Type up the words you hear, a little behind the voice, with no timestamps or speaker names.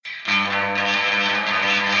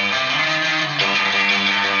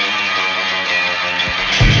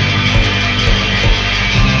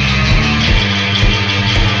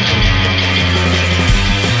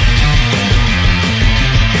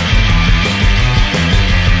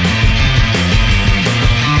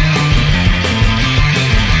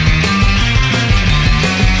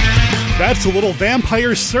just a little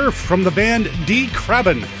Vampire Surf from the band D.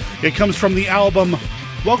 Crabin. It comes from the album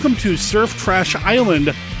Welcome to Surf Trash Island.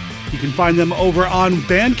 You can find them over on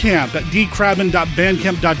Bandcamp at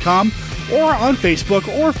dcrabin.bandcamp.com or on Facebook,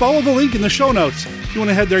 or follow the link in the show notes. If you want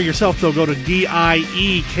to head there yourself, though, go to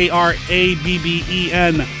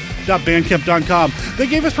diekrabben.bandcamp.com. They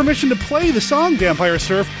gave us permission to play the song Vampire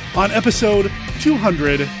Surf on episode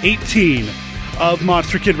 218 of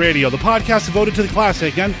Monster Kid Radio, the podcast devoted to the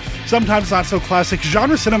classic and sometimes not so classic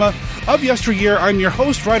genre cinema of yesteryear. I'm your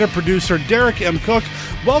host, writer, producer, Derek M. Cook.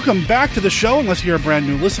 Welcome back to the show. Unless you're a brand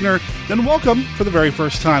new listener, then welcome for the very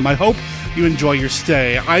first time. I hope you enjoy your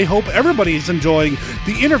stay. I hope everybody's enjoying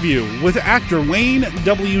the interview with actor Wayne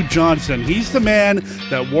W. Johnson. He's the man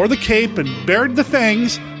that wore the cape and bared the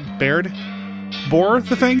fangs. Bore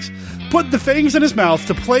the fangs? Put the fangs in his mouth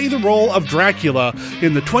to play the role of Dracula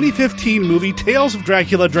in the 2015 movie Tales of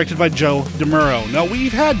Dracula, directed by Joe DeMuro. Now,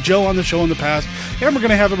 we've had Joe on the show in the past, and we're going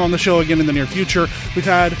to have him on the show again in the near future. We've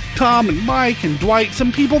had Tom and Mike and Dwight,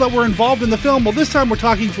 some people that were involved in the film. Well, this time we're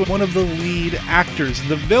talking to one of the lead actors,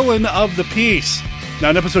 the villain of the piece. Now,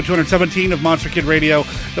 in episode 217 of Monster Kid Radio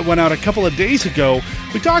that went out a couple of days ago,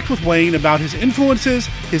 we talked with Wayne about his influences,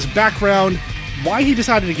 his background, why he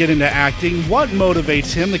decided to get into acting, what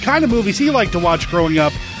motivates him, the kind of movies he liked to watch growing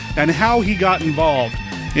up, and how he got involved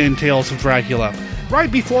in Tales of Dracula. Right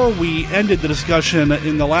before we ended the discussion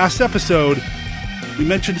in the last episode, we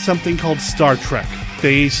mentioned something called Star Trek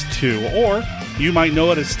Phase 2, or you might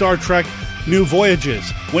know it as Star Trek New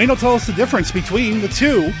Voyages. Wayne will tell us the difference between the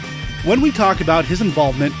two when we talk about his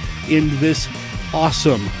involvement in this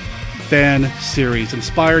awesome fan series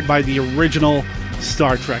inspired by the original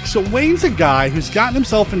Star Trek. So Wayne's a guy who's gotten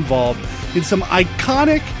himself involved in some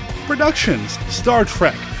iconic productions. Star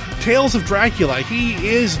Trek, Tales of Dracula. He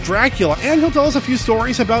is Dracula. And he'll tell us a few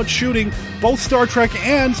stories about shooting both Star Trek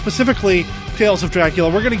and specifically Tales of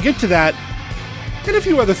Dracula. We're going to get to that and a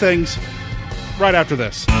few other things right after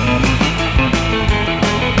this.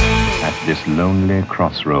 At this lonely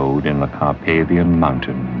crossroad in the Carpathian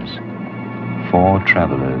Mountains, 4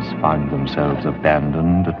 travelers find themselves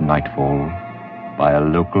abandoned at nightfall by a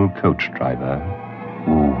local coach driver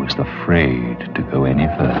who was afraid to go any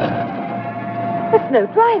further. There's no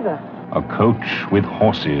driver. A coach with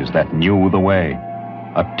horses that knew the way.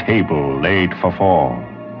 A table laid for 4.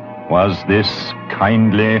 Was this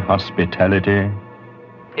kindly hospitality?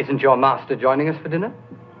 Isn't your master joining us for dinner?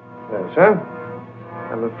 No, sir.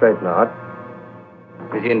 I'm afraid not.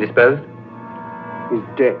 Is he indisposed? He's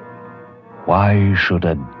dead. Why should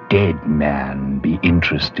a dead man be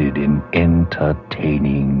interested in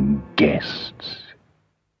entertaining guests?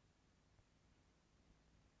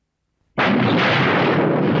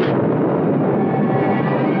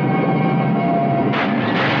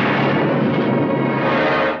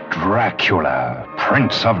 Dracula,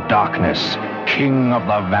 Prince of Darkness, King of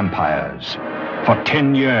the Vampires. For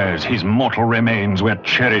 10 years, his mortal remains were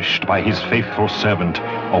cherished by his faithful servant,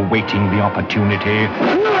 awaiting the opportunity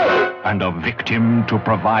and a victim to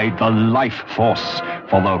provide the life force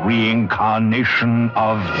for the reincarnation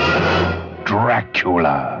of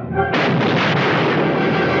Dracula.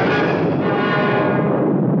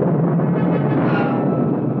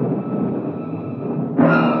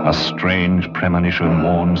 A strange premonition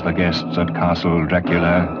warns the guests at Castle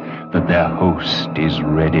Dracula that their host is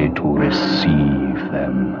ready to receive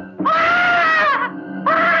them.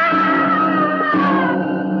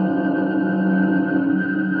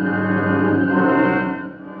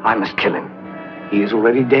 I must kill him. He is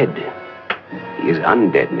already dead. He is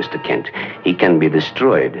undead, Mr. Kent. He can be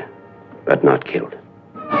destroyed, but not killed.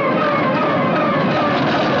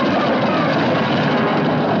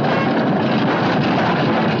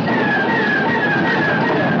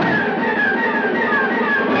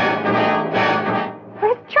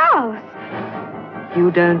 Where's Charles? You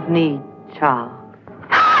don't need Charles.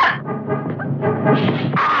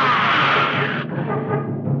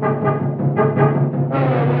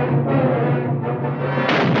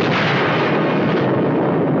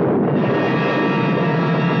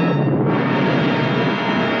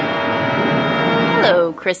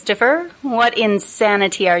 Hello, Christopher. What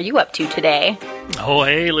insanity are you up to today? Oh,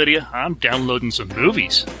 hey, Lydia. I'm downloading some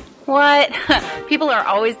movies. What? People are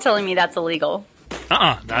always telling me that's illegal.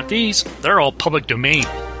 Not these. They're all public domain.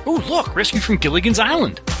 Oh, look, Rescue from Gilligan's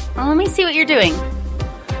Island. Well, let me see what you're doing.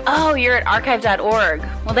 Oh, you're at archive.org.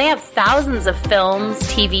 Well, they have thousands of films,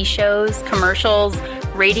 TV shows, commercials,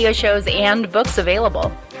 radio shows, and books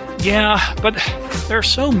available. Yeah, but there are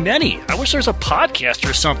so many. I wish there's a podcast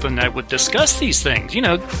or something that would discuss these things. You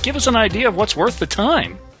know, give us an idea of what's worth the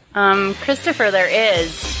time. Christopher, there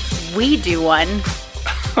is. We do one.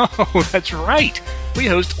 Oh, that's right. We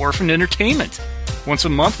host Orphan Entertainment. Once a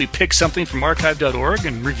month, we pick something from archive.org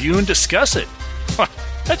and review and discuss it.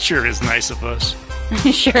 That sure is nice of us.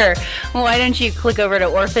 Sure. Well, why don't you click over to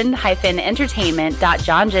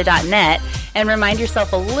orphan-entertainment.janja.net and remind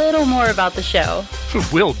yourself a little more about the show.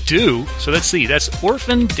 Will do. So let's see. That's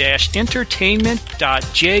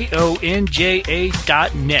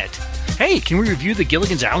orphan-entertainment.jonja.net. Hey, can we review the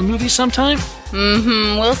Gilligan's Island movie sometime?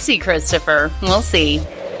 We'll see, Christopher. We'll see.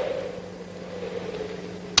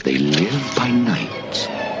 They live by night.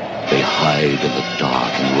 They hide in the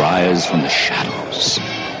dark and rise from the shadows.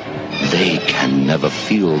 They can never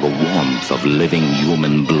feel the warmth of living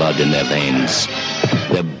human blood in their veins.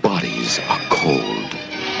 Their bodies are cold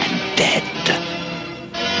and dead.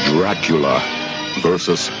 Dracula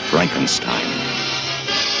versus Frankenstein.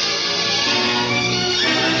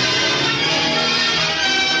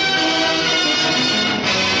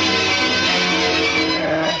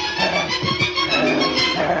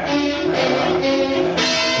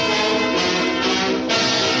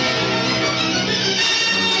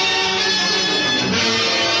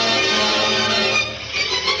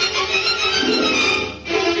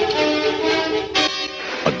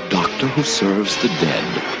 Who serves the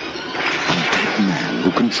dead. A dead man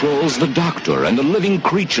who controls the doctor and a living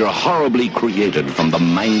creature horribly created from the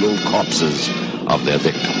mangled corpses of their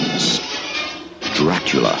victims.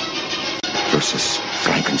 Dracula versus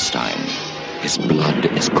Frankenstein. His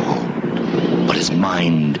blood is cold, but his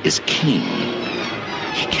mind is keen.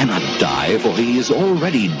 He cannot die, for he is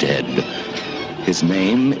already dead. His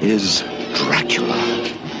name is Dracula.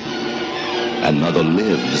 Another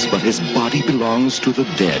lives, but his body belongs to the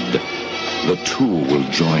dead. The two will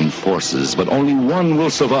join forces, but only one will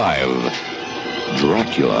survive.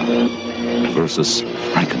 Dracula versus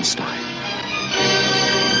Frankenstein.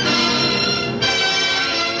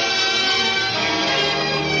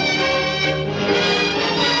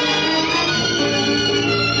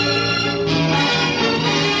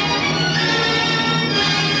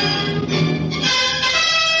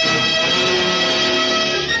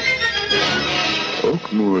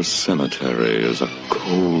 Oakmoor Cemetery is a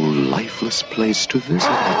cold, lifeless place to visit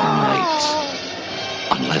at night.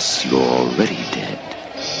 Unless you're already dead,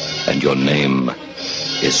 and your name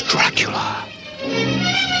is Dracula.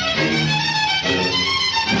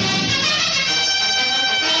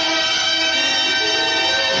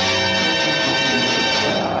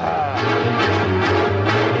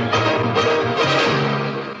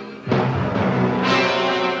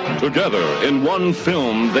 Together in one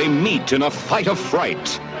film, they meet in a fight of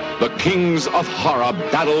fright. The kings of horror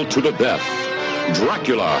battle to the death.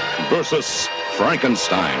 Dracula versus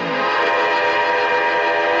Frankenstein.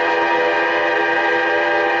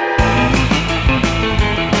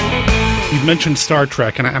 You've mentioned Star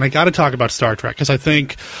Trek, and I got to talk about Star Trek, because I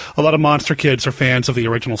think a lot of Monster Kids are fans of the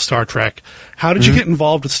original Star Trek. How did you get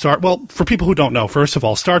involved with Well, for people who don't know, first of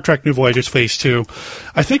all, Star Trek New Voyagers Phase 2,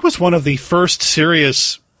 I think was one of the first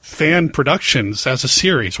serious fan productions as a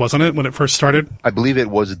series, wasn't it, when it first started? I believe it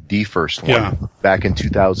was the first one. Back in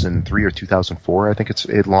 2003 or 2004, I think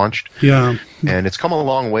it launched. Yeah. And it's come a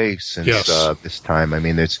long way since this time. I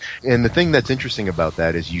mean, and the thing that's interesting about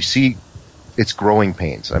that is you see its growing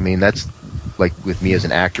pains. I mean, that's like with me as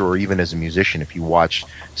an actor or even as a musician, if you watch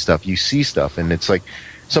stuff, you see stuff, and it's like,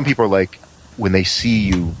 some people are like, when they see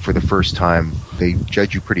you for the first time, they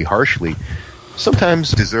judge you pretty harshly.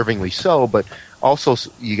 Sometimes deservingly so, but also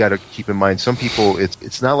you got to keep in mind, some people,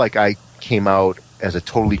 it's not like I came out as a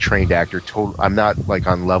totally trained actor. I'm not like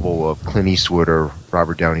on level of Clint Eastwood or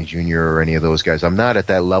Robert Downey Jr. or any of those guys. I'm not at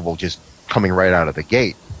that level just coming right out of the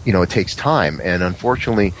gate. You know, it takes time, and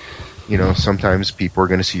unfortunately, you know, sometimes people are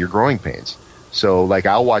going to see your growing pains. So, like,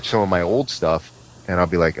 I'll watch some of my old stuff, and I'll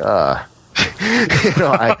be like, you know,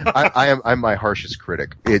 I'm my harshest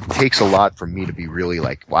critic. It takes a lot for me to be really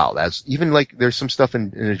like, wow, that's even like, there's some stuff in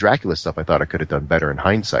the Dracula stuff I thought I could have done better in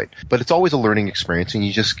hindsight. But it's always a learning experience, and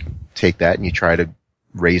you just take that and you try to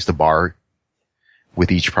raise the bar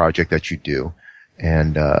with each project that you do.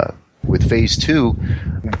 And with Phase 2,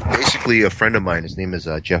 basically a friend of mine, his name is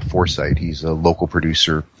Jeff Forsythe. He's a local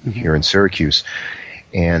producer here in Syracuse,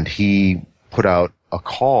 and he put out a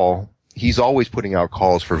call. He's always putting out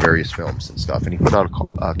calls for various films and stuff, and he put out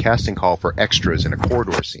a casting call for extras in a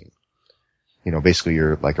corridor scene. You know, basically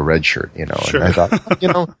you're like a red shirt, you know. Sure. And I thought, you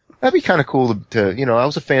know, that'd be kind of cool to, you know, I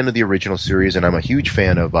was a fan of the original series, and I'm a huge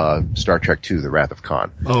fan of Star Trek II, The Wrath of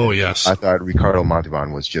Khan. Oh, yes. I thought Ricardo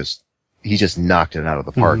Montalban was just he just knocked it out of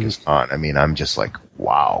the park as Khan. I mean, I'm just like,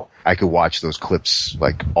 wow. I could watch those clips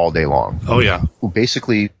like all day long. Oh, yeah.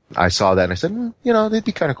 Basically, I saw that and I said, you know, it'd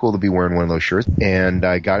be kind of cool to be wearing one of those shirts. And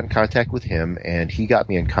I got in contact with him, and he got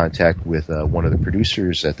me in contact with one of the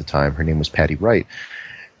producers at the time. Her name was Patty Wright.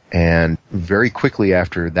 And very quickly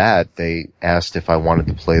after that, they asked if I wanted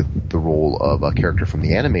to play the role of a character from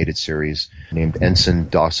the animated series named Ensign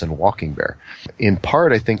Dawson Walking Bear. In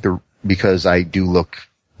part, I think because I do look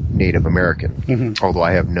Native American, although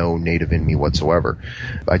I have no Native in me whatsoever.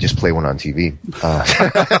 I just play one on TV.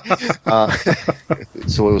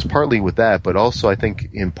 So it was partly with that, but also I think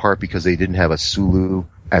in part because they didn't have a Sulu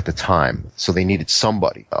at the time, so they needed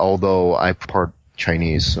somebody. Although I'm part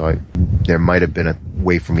Chinese, so there might have been a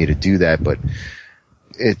way for me to do that, but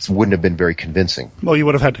it wouldn't have been very convincing. Well, you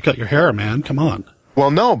would have had to cut your hair, man. Come on. Well,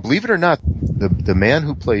 no, believe it or not, the man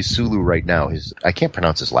who plays Sulu right now, I can't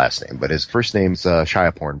pronounce his last name, but his first name's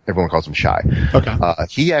Shiaporn. Everyone calls him Shy. Okay.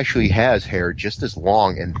 He actually has hair just as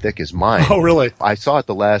long and thick as mine. Oh, really? I saw at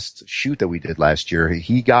the last shoot that we did last year,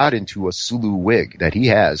 he got into a Sulu wig that he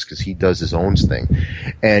has because he does his own thing.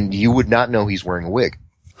 And you would not know he's wearing a wig.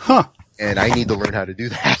 Huh. And I need to learn how to do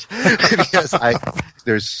that because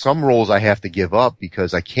there's some roles I have to give up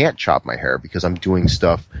because I can't chop my hair because I'm doing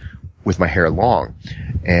stuff with my hair long.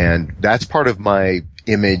 And that's part of my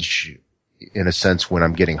image in a sense when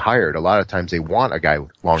I'm getting hired. A lot of times they want a guy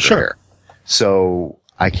with longer hair. So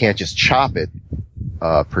I can't just chop it,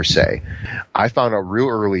 per se. I found out real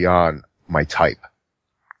early on my type.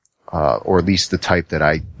 Or at least the type that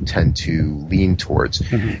I tend to lean towards.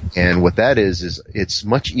 And what that is it's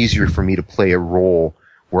much easier for me to play a role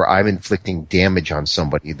where I'm inflicting damage on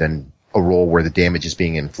somebody than a role where the damage is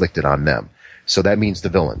being inflicted on them. So that means the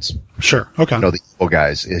villains. Sure. Okay. You know, the evil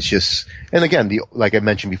guys. It's just, and again, like I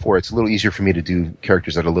mentioned before, it's a little easier for me to do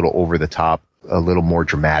characters that are a little over the top, a little more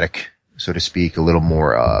dramatic, so to speak, a little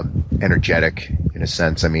more energetic in a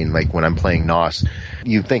sense. I mean, like when I'm playing Nos,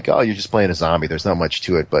 you think, oh, you're just playing a zombie. There's not much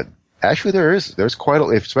to it, but actually there's quite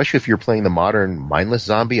especially if you're playing the modern mindless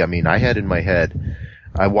zombie. I mean, I had in my head,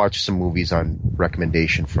 I watched some movies on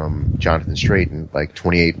recommendation from Jonathan Straiton, like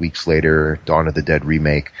 28 Weeks Later, Dawn of the Dead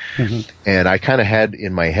remake. And I kind of had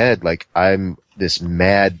in my head, like, I'm this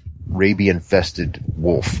mad rabian-infested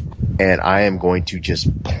wolf, and I am going to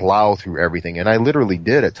just plow through everything. And I literally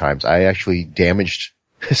did at times. I actually damaged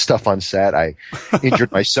stuff on set. I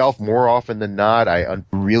injured myself more often than not. I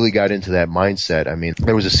really got into that mindset. I mean,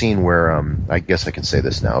 there was a scene where, I guess I can say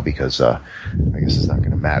this now because, I guess it's not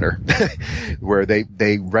going to matter, where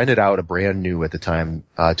they rented out a brand new, at the time,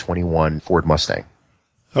 21 Ford Mustang.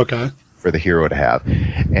 Okay. For the hero to have.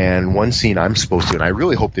 And one scene I'm supposed to, and I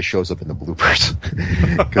really hope this shows up in the bloopers,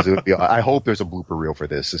 because I hope there's a blooper reel for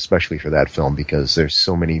this, especially for that film, because there's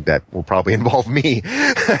so many that will probably involve me,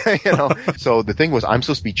 you know. So the thing was, I'm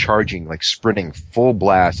supposed to be charging, like sprinting full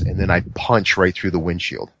blast, and then I punch right through the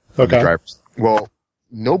windshield. Okay. Well,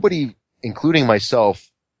 nobody, including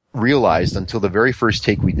myself, realized until the very first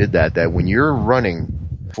take we did that when you're running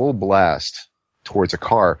full blast towards a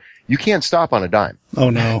car, you can't stop on a dime.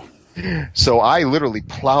 Oh no. So I literally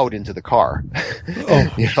plowed into the car,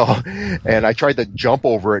 you know, and I tried to jump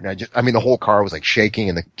over it, and the whole car was like shaking,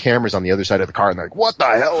 and the camera's on the other side of the car, and they're like, what the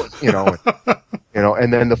hell, you know,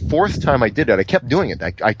 and then the fourth time I did that, I kept doing it.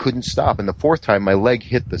 I couldn't stop. And the fourth time my leg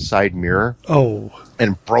hit the side mirror.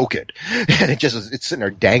 And broke it. And it's sitting there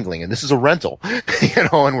dangling, and this is a rental, you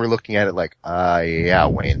know, and we're looking at it like, yeah,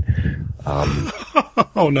 Wayne.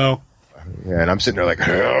 Oh no. Yeah, and I'm sitting there like,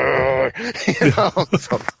 you know,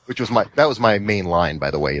 so, that was my main line, by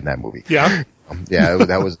the way, in that movie. Yeah. Yeah,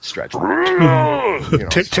 that was a stretch. You know,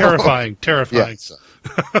 terrifying. Yeah, so.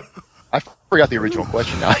 I forgot the original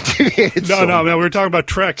question now. No, we were talking about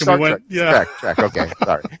Trek, and we went, Trek. Okay,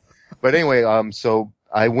 sorry. But anyway, so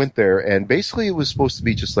I went there, and basically it was supposed to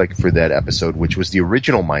be just like for that episode, which was the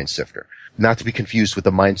original Mind Sifter. Not to be confused with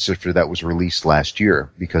the Mind Sifter that was released last year,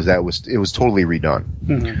 because it was totally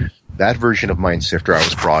redone. That version of Mind Sifter, I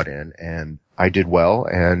was brought in, and I did well,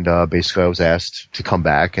 and basically I was asked to come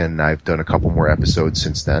back, and I've done a couple more episodes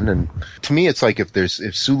since then. And to me, it's like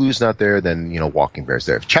if Sulu's not there, then, you know, Walking Bear's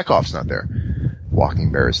there. If Chekhov's not there,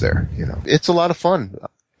 Walking Bear is there. You know, it's a lot of fun.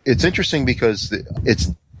 It's interesting because it's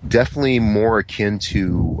definitely more akin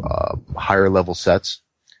to higher level sets.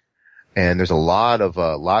 And there's a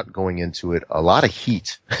lot going into it, a lot of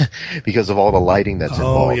heat because of all the lighting that's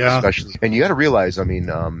involved, especially. And you got to realize, I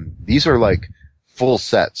mean, these are like full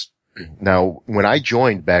sets. Now, when I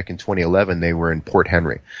joined back in 2011, they were in Port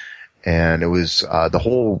Henry, and it was, the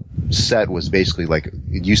whole set was basically like,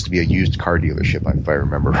 it used to be a used car dealership, if I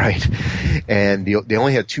remember right. And they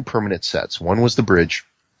only had two permanent sets. One was the bridge,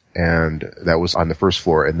 and that was on the first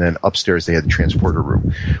floor. And then upstairs they had the transporter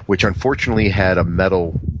room, which unfortunately had a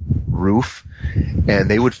metal roof, and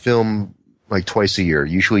they would film like twice a year,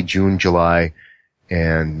 usually June, July,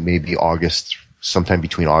 and maybe August, sometime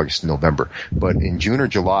between August and November. But in June or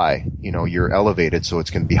July, you're elevated, so it's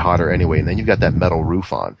going to be hotter anyway, and then you've got that metal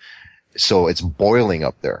roof on. So it's boiling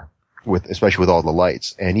up there, especially with all the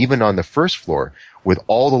lights. And even on the first floor, with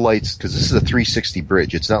all the lights, because this is a 360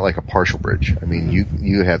 bridge, it's not like a partial bridge. I mean,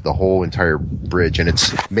 you have the whole entire bridge, and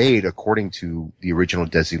it's made according to the original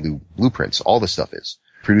Desilu blueprints. All the stuff is.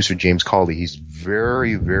 Producer James Cawley, he's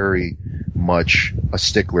very, very much a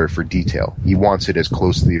stickler for detail. He wants it as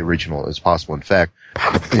close to the original as possible. In fact,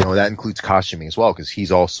 that includes costuming as well, because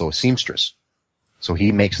he's also a seamstress. So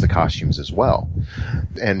he makes the costumes as well.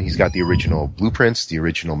 And he's got the original blueprints, the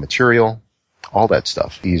original material, all that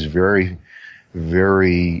stuff. He's very,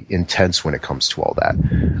 very intense when it comes to all that.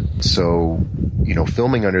 So,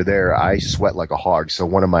 filming under there, I sweat like a hog. So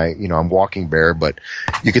one of my, I'm walking bear, but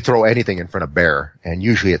you could throw anything in front of bear, and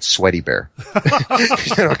usually it's sweaty bear.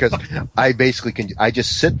 Because I basically I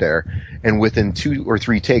just sit there, and within 2 or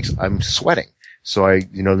 3 takes, I'm sweating. So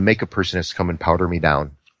the makeup person has to come and powder me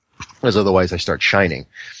down, because otherwise I start shining.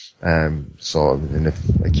 And if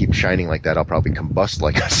I keep shining like that, I'll probably combust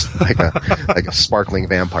like a sparkling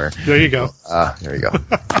vampire. There you go. There you go.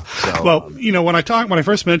 So, well, when I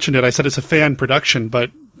first mentioned it, I said it's a fan production,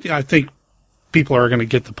 but I think people are going to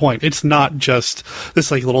get the point. It's not just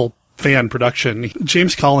this little fan production.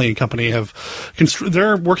 James Cawley and company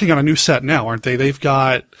they're working on a new set now, aren't they? They've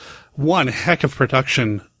got one heck of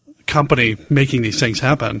production company making these things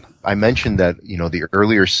happen. I mentioned that, the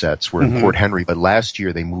earlier sets were in Port Henry, but last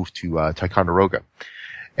year they moved to Ticonderoga.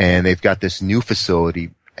 And they've got this new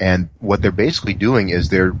facility, and what they're basically doing is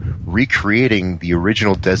they're recreating the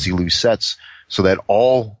original Desilu sets so that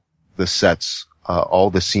all the sets, all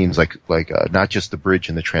the scenes, like not just the bridge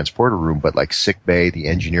and the transporter room, but like sick bay, the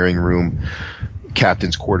engineering room,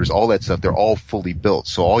 captain's quarters, all that stuff, they're all fully built.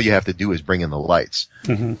 So all you have to do is bring in the lights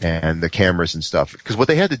and the cameras and stuff. Because what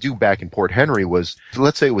they had to do back in Port Henry was,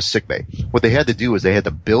 let's say it was sick bay. What they had to do is they had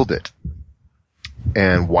to build it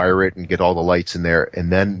and wire it and get all the lights in there,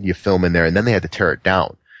 and then you film in there, and then they had to tear it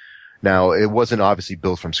down. Now, it wasn't obviously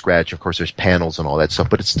built from scratch. Of course, there's panels and all that stuff,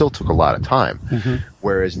 but it still took a lot of time.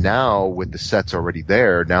 Whereas now, with the sets already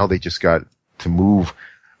there, now they just got to move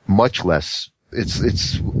much less.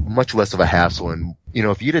 It's much less of a hassle. And,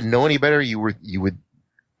 if you didn't know any better, you would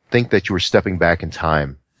think that you were stepping back in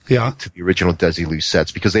time. Yeah. To the original Desilu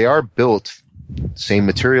sets, because they are built same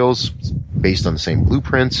materials, based on the same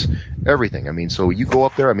blueprints, everything. I mean, so you go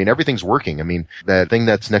up there, everything's working. That thing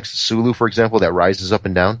that's next to Sulu, for example, that rises up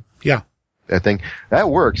and down. Yeah. That thing, that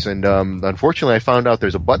works. And, unfortunately I found out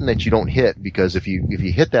there's a button that you don't hit, because if you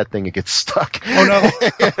hit that thing, it gets stuck. Oh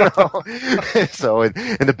no. So, and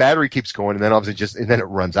the battery keeps going, and then obviously and then it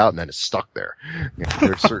runs out, and then it's stuck there.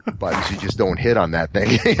 There's certain buttons you just don't hit on that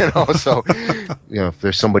thing, so, if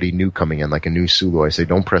there's somebody new coming in, like a new Sulu, I say,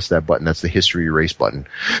 don't press that button. That's the history erase button.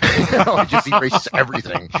 It just erases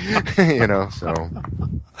everything, so.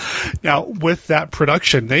 Now, with that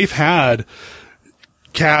production, they've had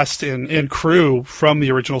cast and crew from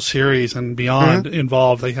the original series and beyond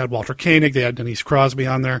involved. They had Walter Koenig, they had Denise Crosby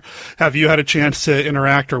on there. Have you had a chance to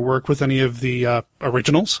interact or work with any of the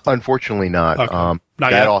originals? Unfortunately not. Okay. Not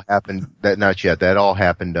that yet. all happened. Not yet. That all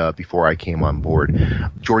happened before I came on board.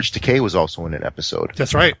 George Takei was also in an episode.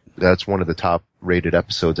 That's right. That's one of the top rated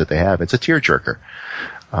episodes that they have. It's a tearjerker.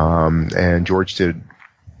 And George did,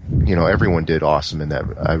 everyone did awesome in that.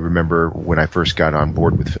 I remember when I first got on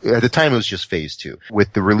board at the time it was just phase 2.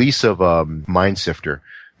 With the release of Mindsifter,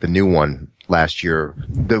 the new one last year,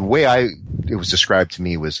 the way it was described to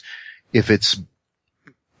me was, if it's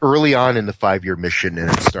early on in the 5-year mission, and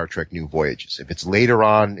it's Star Trek New Voyages. If it's later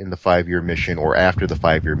on in the 5-year mission or after the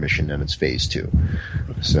 5-year mission, then it's phase 2.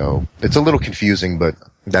 So it's a little confusing, but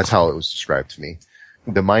that's how it was described to me.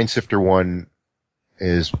 The Mindsifter one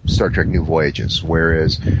is Star Trek New Voyages,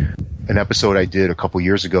 whereas an episode I did a couple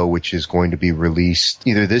years ago, which is going to be released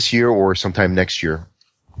either this year or sometime next year,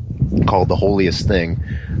 called The Holiest Thing,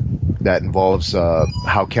 that involves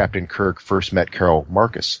how Captain Kirk first met Carol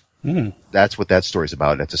Marcus. That's what that story's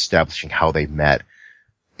about. That's establishing how they met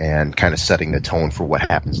and kind of setting the tone for what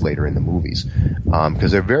happens later in the movies.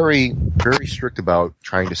 Because they're very, very strict about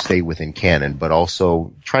trying to stay within canon, but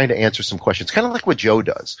also trying to answer some questions, kind of like what Joe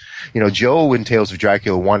does. Joe in Tales of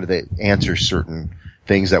Dracula wanted to answer certain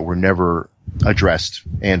things that were never addressed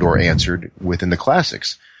and or answered within the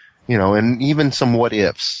classics. And even some what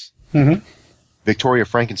ifs. Victoria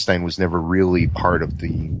Frankenstein was never really part of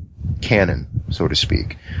the canon, so to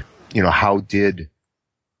speak. How did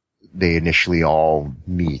they initially all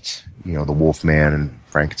meet, you know, the Wolfman and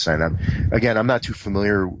Frankenstein. I'm not too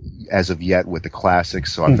familiar as of yet with the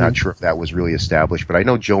classics, so I'm not sure if that was really established, but I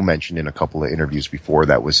know Joe mentioned in a couple of interviews before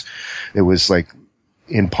it was like,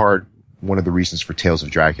 in part, one of the reasons for Tales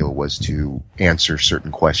of Dracula was to answer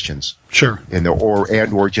certain questions. Sure.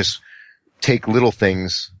 Or just take little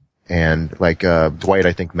things, and like Dwight,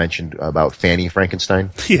 I think, mentioned about Fanny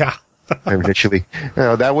Frankenstein. Yeah. Initially,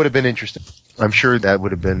 that would have been interesting. I'm sure that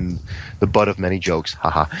would have been the butt of many jokes.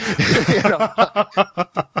 Haha.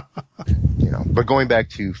 But going back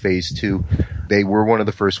to Phase 2, they were one of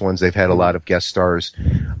the first ones. They've had a lot of guest stars.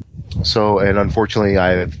 So, and unfortunately,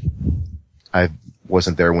 I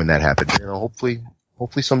wasn't there when that happened. Hopefully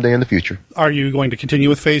someday in the future. Are you going to continue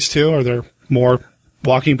with Phase 2? Are there more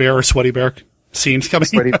Walking Bear or Sweaty Bear scenes coming?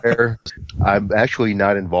 Sweaty Bear. I'm actually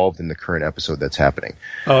not involved in the current episode that's happening.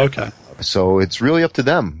 Oh, okay. So it's really up to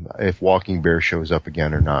them if Walking Bear shows up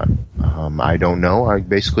again or not. I don't know. I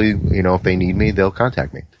basically, if they need me, they'll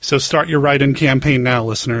contact me. So start your write-in campaign now,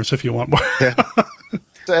 listeners, if you want more.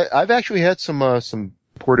 Yeah. I've actually had some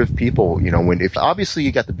supportive people. If obviously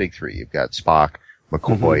you got the big three, you've got Spock,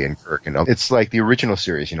 McCoy, and Kirk, and it's like the original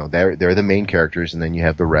series. They're the main characters, and then you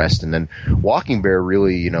have the rest. And then Walking Bear,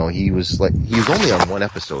 really, he was only on one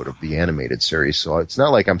episode of the animated series, so it's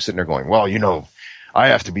not like I'm sitting there going, well, I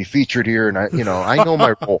have to be featured here, and I know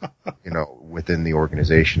my role, within the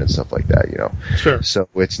organization and stuff like that, Sure. So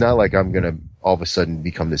it's not like I'm gonna all of a sudden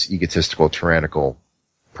become this egotistical, tyrannical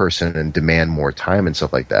person and demand more time and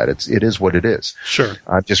stuff like that. It is what it is. Sure.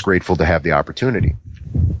 I'm just grateful to have the opportunity,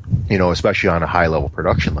 especially on a high level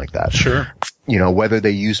production like that. Sure. Whether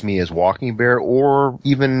they use me as Walking Bear or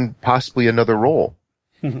even possibly another role.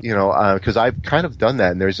 Because I've kind of done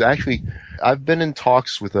that, and I've been in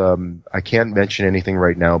talks with, I can't mention anything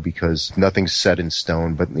right now because nothing's set in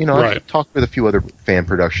stone, but, right. I've talked with a few other fan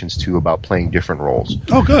productions too about playing different roles.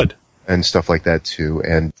 Oh, good. And stuff like that too.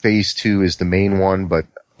 And Phase 2 is the main one, but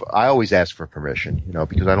I always ask for permission,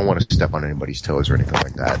 because I don't want to step on anybody's toes or anything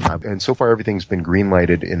like that. And so far everything's been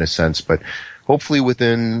green-lighted in a sense, but hopefully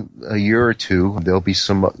within a year or two, there'll be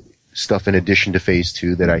some stuff in addition to Phase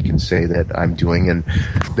 2 that I can say that I'm doing, and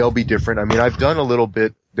they'll be different. I mean, I've done a little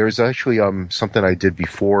bit. There's actually something I did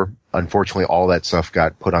before. Unfortunately, all that stuff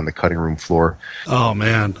got put on the cutting room floor. Oh,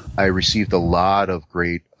 man. I received a lot of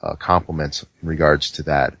great compliments in regards to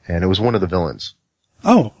that, and it was one of the villains.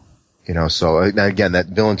 Oh. So again, that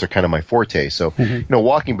villains are kind of my forte. So,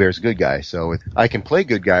 Walking Bear's a good guy, so I can play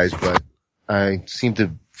good guys, but I seem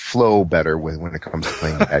to flow better when it comes to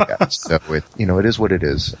playing bad guys. So it is what it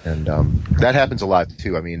is. And, that happens a lot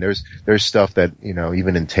too. I mean, there's stuff that,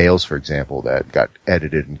 even in Tales, for example, that got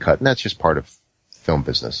edited and cut, and that's just part of film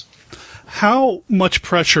business. How much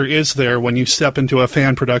pressure is there when you step into a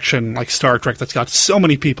fan production like Star Trek that's got so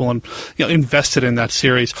many people invested in that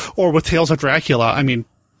series, or with Tales of Dracula? I mean,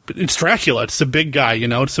 it's Dracula. It's the big guy,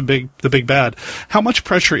 it's the big bad. How much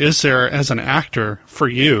pressure is there as an actor for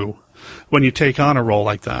you when you take on a role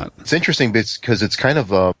like that? It's interesting because it's kind of,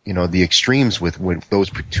 the extremes with those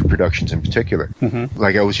two productions in particular. Mm-hmm.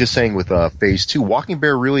 Like I was just saying with Phase 2, Walking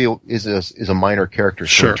Bear really is a minor character.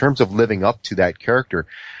 So in terms of living up to that character,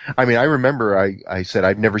 I mean, I remember I said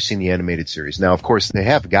I've never seen the animated series. Now, of course, they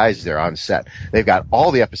have guys there on set. They've got all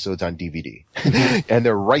the episodes on DVD. And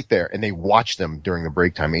they're right there, and they watch them during the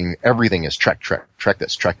break time. I mean, everything is Trek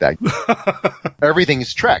this, Trek that. Everything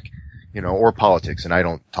is Trek. Or politics, and I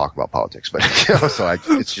don't talk about politics, but so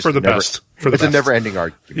it's just for the best. It's a never-ending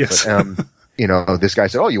argument. Yes. But, this guy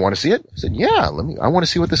said, "Oh, you want to see it?" I said, "Yeah, I want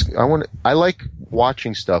to see what this. I like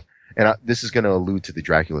watching stuff, and this is going to allude to the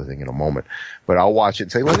Dracula thing in a moment. But I'll watch it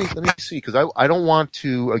and say, let me see, because I don't want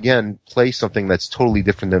to again play something that's totally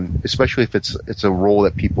different than, especially if it's a role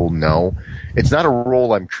that people know. It's not a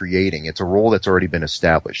role I'm creating; it's a role that's already been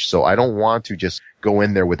established. So I don't want to just go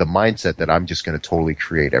in there with a mindset that I'm just going to totally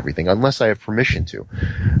create everything unless I have permission to.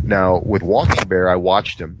 Now, with Walking Bear, I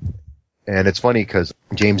watched him, and it's funny because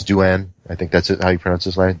James Doohan, I think that's how you pronounce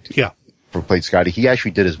his name? Yeah. Who played Scotty, he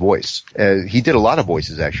actually did his voice. He did a lot of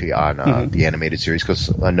voices actually on the animated series because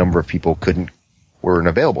a number of people weren't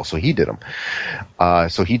available, so he did them.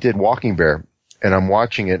 So he did Walking Bear, and I'm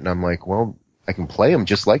watching it, and I'm like, well, I can play him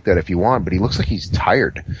just like that if you want, but he looks like he's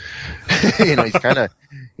tired. He's kind of,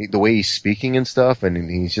 the way he's speaking and stuff, and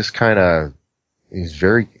he's just he's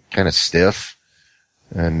very kind of stiff.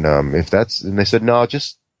 And, and they said, no,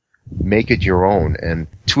 just make it your own. And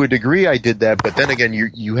to a degree I did that, but then again,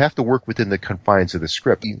 you have to work within the confines of the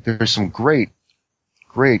script. There's some great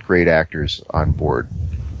actors on board,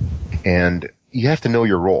 and you have to know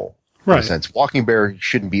your role. Right. In a sense. Walking Bear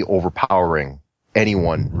shouldn't be overpowering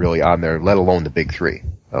anyone really on there, let alone the big three.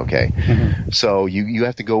 Okay. Mm-hmm. So you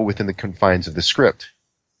have to go within the confines of the script.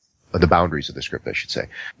 The boundaries of the script, I should say.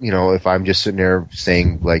 You know, if I'm just sitting there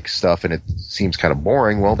saying like stuff and it seems kind of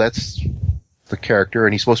boring, well, that's the character,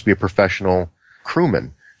 and he's supposed to be a professional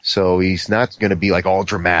crewman. So he's not going to be like all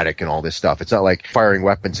dramatic and all this stuff. It's not like firing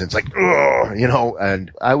weapons and it's like, ugh, you know, and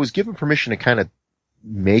I was given permission to kind of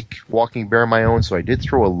make Walking Bear my own. So I did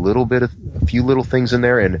throw a few little things in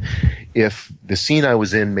there. And if the scene I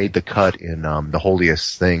was in made the cut in, The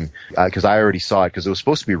Holiest Thing, cause I already saw it because it was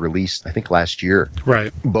supposed to be released, I think last year.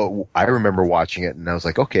 Right. But I remember watching it and I was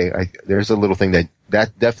like, okay, there's a little thing that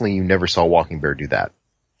definitely you never saw Walking Bear do that.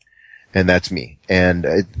 And that's me.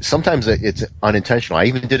 And sometimes it's unintentional. I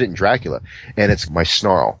even did it in Dracula, and it's my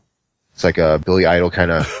snarl. It's like a Billy Idol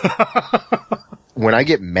kind of, when I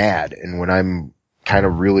get mad and when I'm kind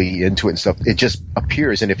of really into it and stuff, it just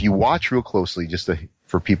appears. And if you watch real closely,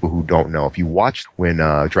 for people who don't know, if you watch when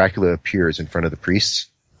Dracula appears in front of the priests,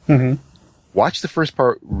 mm-hmm. watch the first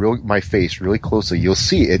part, my face really closely. You'll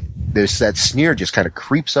see it. There's that sneer just kind of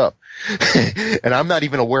creeps up, and I'm not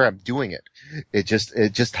even aware I'm doing it. It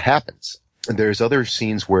just happens. And there's other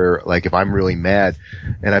scenes where, like, if I'm really mad,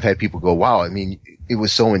 and I've had people go, "Wow, I mean, it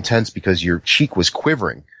was so intense because your cheek was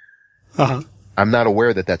quivering." Uh-huh. I'm not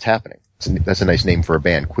aware that that's happening. That's a nice name for a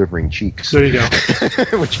band, Quivering Cheeks. There you go.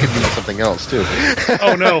 Which could mean something else too.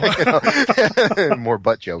 Oh no. You know, more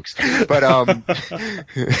butt jokes. But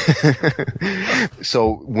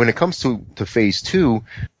so when it comes to phase 2,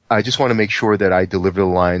 I just want to make sure that I deliver the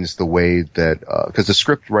lines the way that, because the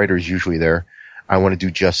script writer is usually there. I want to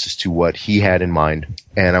do justice to what he had in mind,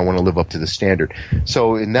 and I want to live up to the standard.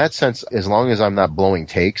 So in that sense, as long as I'm not blowing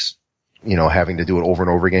takes, you know, having to do it over and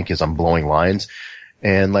over again because I'm blowing lines.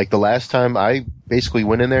 And like the last time, I basically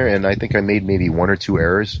went in there and I think I made maybe 1 or 2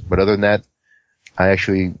 errors. But other than that, I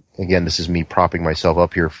actually, again, this is me propping myself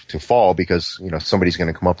up here to fall because, you know, somebody's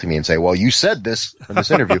going to come up to me and say, well, you said this in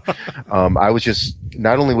this interview. I was just,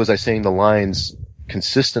 not only was I saying the lines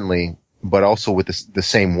consistently, but also with the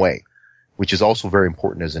same way, which is also very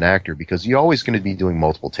important as an actor because you're always going to be doing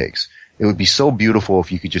multiple takes. It would be so beautiful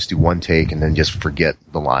if you could just do one take and then just forget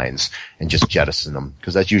the lines and just jettison them.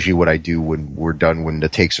 Because that's usually what I do when we're done, when the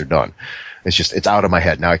takes are done. It's out of my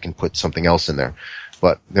head. Now I can put something else in there.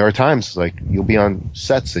 But there are times like you'll be on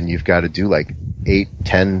sets and you've got to do like 8,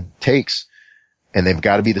 10 takes and they've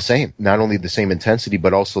got to be the same. Not only the same intensity,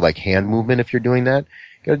 but also like hand movement if you're doing that.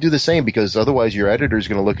 You got to do the same because otherwise your editor is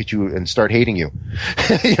going to look at you and start hating you.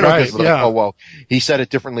 You know, right, like, yeah. Oh, well, he said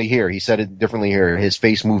it differently here. He said it differently here. His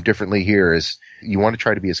face moved differently here. You want to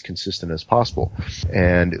try to be as consistent as possible.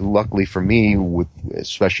 And luckily for me,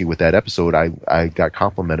 especially with that episode, I got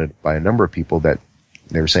complimented by a number of people that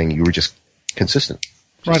they were saying you were just consistent.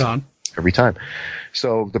 Right on. Every time.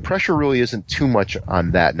 So the pressure really isn't too much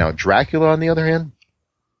on that. Now, Dracula, on the other hand,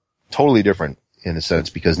 totally different in a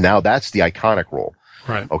sense because now that's the iconic role.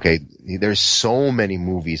 Right. Okay. There's so many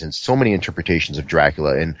movies and so many interpretations of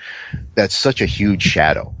Dracula, and that's such a huge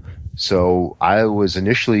shadow. So I was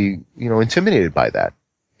initially, you know, intimidated by that.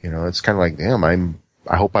 You know, it's kind of like, damn,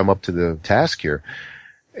 I hope I'm up to the task here.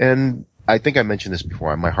 And I think I mentioned this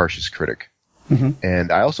before. I'm my harshest critic. Mm-hmm.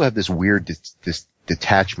 And I also have this weird, this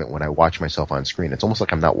detachment when I watch myself on screen. It's almost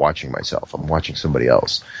like I'm not watching myself. I'm watching somebody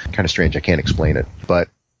else. Kind of strange. I can't explain it, but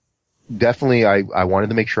definitely I wanted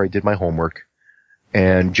to make sure I did my homework.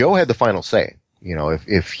 And Joe had the final say. You know,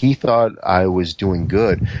 if he thought I was doing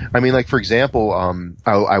good, I mean, like, for example,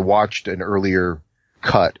 I watched an earlier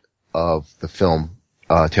cut of the film,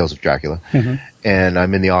 Tales of Dracula, mm-hmm. and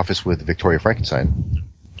I'm in the office with Victoria Frankenstein,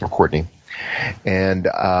 or Courtney. And,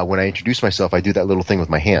 when I introduce myself, I do that little thing with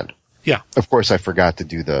my hand. Yeah. Of course, I forgot to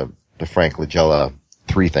do the Frank Langella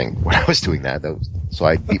 3 thing when I was doing that. So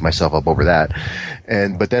I beat myself up over that.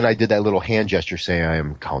 But then I did that little hand gesture saying I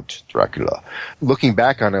am Count Dracula. Looking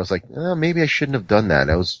back on it, I was like, maybe I shouldn't have done that.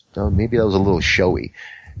 Maybe that was a little showy.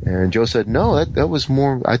 And Joe said, no, that was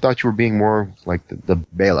more, I thought you were being more like the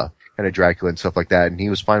Bela kind of Dracula and stuff like that. And he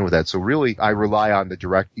was fine with that. So really, I rely on the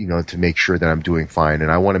direct, you know, to make sure that I'm doing fine.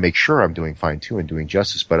 And I want to make sure I'm doing fine too and doing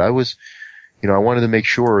justice. But I wanted to make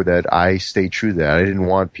sure that I stayed true to that. I didn't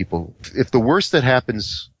want people, if the worst that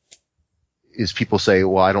happens is people say,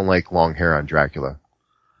 well, I don't like long hair on Dracula,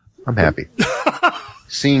 I'm happy.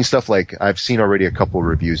 Seeing stuff like, I've seen already a couple of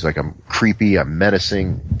reviews, like I'm creepy, I'm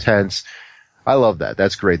menacing, tense. I love that.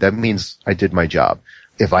 That's great. That means I did my job.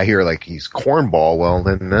 If I hear like he's cornball, well,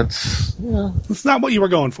 then that's not what you were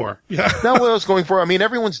going for. Yeah. Not what I was going for. I mean,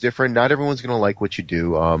 everyone's different. Not everyone's going to like what you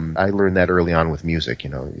do. I learned that early on with music,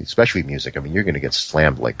 you know, especially music. I mean, you're going to get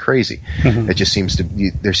slammed like crazy. Mm-hmm. It just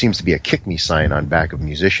there seems to be a kick me sign on back of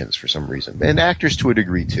musicians for some reason, and actors to a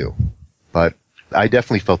degree too. But I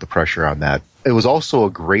definitely felt the pressure on that. It was also a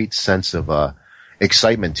great sense of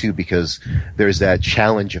excitement too, because there's that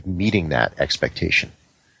challenge of meeting that expectation.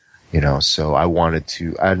 So I wanted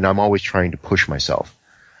to, and I'm always trying to push myself,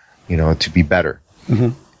 to be better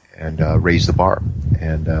and raise the bar.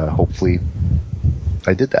 And hopefully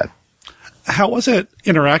I did that. How was it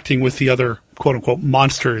interacting with the other quote-unquote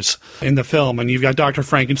monsters in the film? And you've got Dr.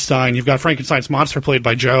 Frankenstein, you've got Frankenstein's monster played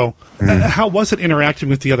by Joe. How was it interacting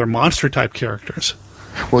with the other monster-type characters?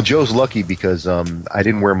 Well, Joe's lucky because I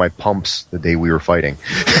didn't wear my pumps the day we were fighting.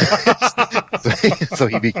 so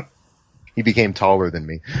he became taller than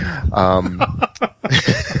me.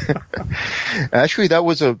 Actually, that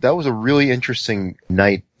was a really interesting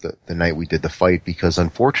night, the night we did the fight, because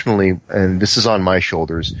unfortunately, and this is on my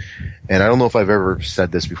shoulders, and I don't know if I've ever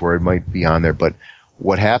said this before, it might be on there, but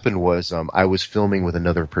what happened was I was filming with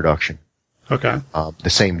another production. Okay. The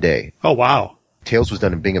same day. Oh, wow. Tales was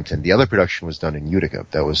done in Binghamton. The other production was done in Utica.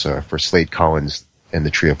 That was for Slade Collins and the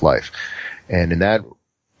Tree of Life. And in that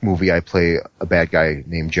movie, I play a bad guy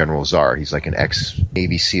named General Czar. He's like an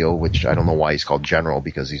ex-Navy SEAL, which I don't know why he's called General,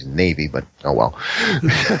 because he's Navy, but oh well.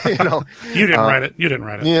 You didn't write it. You didn't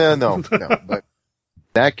write it. Yeah, no. But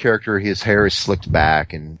that character, his hair is slicked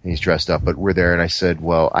back and he's dressed up, but we're there, and I said,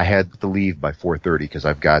 well, I had to leave by 4:30 because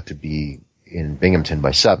I've got to be in Binghamton by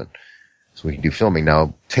 7. So we can do filming.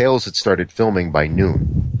 Now, Tales had started filming by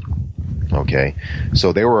noon. Okay.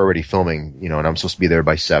 So they were already filming, and I'm supposed to be there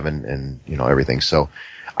by 7 and, everything. So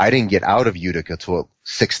I didn't get out of Utica till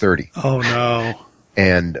 6:30. Oh no.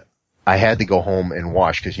 And I had to go home and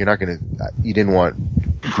wash because you didn't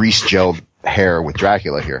want grease gel hair with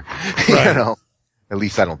Dracula here. Right. At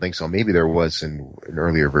least I don't think so. Maybe there was in an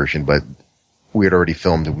earlier version, but we had already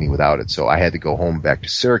filmed me without it. So I had to go home back to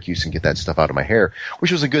Syracuse and get that stuff out of my hair,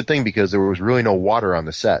 which was a good thing because there was really no water on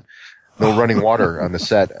the set. No running water on the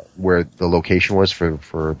set where the location was for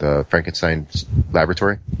the Frankenstein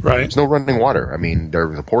laboratory. Right. There's no running water. I mean, there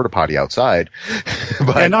was a porta potty outside.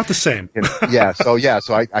 But, yeah, not the same.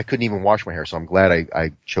 So I couldn't even wash my hair. So I'm glad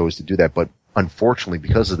I chose to do that. But unfortunately,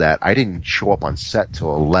 because of that, I didn't show up on set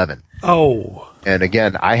till 11. Oh. And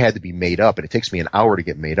again, I had to be made up, and it takes me an hour to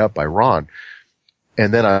get made up by Ron.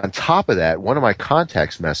 And then on top of that, one of my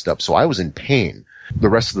contacts messed up, so I was in pain the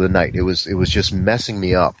rest of the night. It was just messing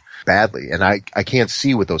me up badly, and I can't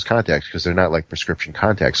see with those contacts because they're not like prescription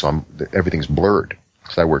contacts, so everything's blurred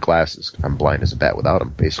because I wear glasses. I'm blind as a bat without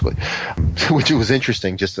them, basically. Which was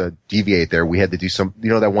interesting. Just to deviate there, we had to do some.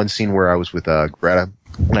 That one scene where I was with Greta,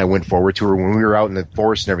 and I went forward to her when we were out in the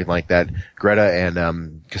forest and everything like that. Greta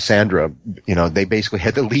and Cassandra, they basically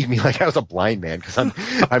had to leave me like I was a blind man because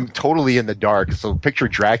I'm totally in the dark. So picture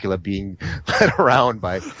Dracula being led around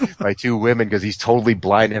by two women because he's totally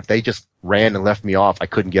blind. And if they just ran and left me off, I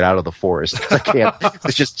couldn't get out of the forest. I can't.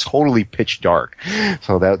 It's just totally pitch dark.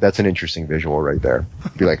 So that's an interesting visual right there.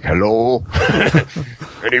 Be like, hello,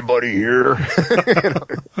 anybody here?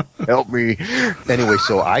 Help me. Anyway,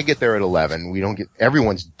 so I get there at 11.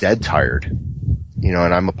 Everyone's dead tired, and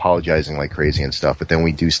I'm apologizing like crazy and stuff, but then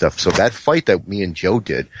we do stuff. So that fight that me and Joe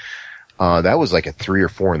did, that was like at 3 or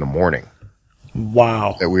 4 in the morning.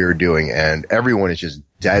 Wow. That we were doing, and everyone is just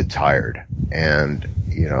dead tired. And,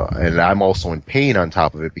 and I'm also in pain on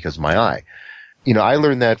top of it because of my eye. I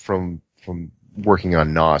learned that from working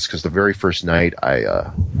on NOS, because the very first night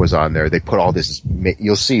I was on there, they put all this,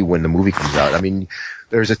 you'll see when the movie comes out. I mean,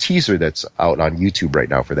 there's a teaser that's out on YouTube right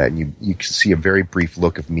now for that, and you can see a very brief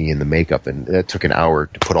look of me in the makeup, and that took an hour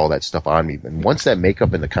to put all that stuff on me. And once that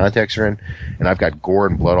makeup and the contacts are in, and I've got gore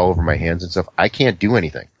and blood all over my hands and stuff, I can't do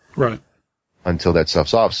anything. Right. Until that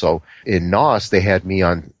stuff's off. So in NOS, they had me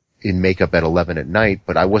in makeup at 11 at night,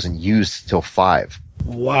 but I wasn't used till 5.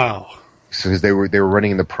 Wow. So they were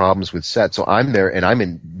running into problems with set. So I'm there and I'm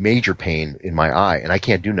in major pain in my eye, and I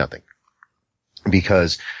can't do nothing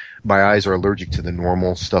because my eyes are allergic to the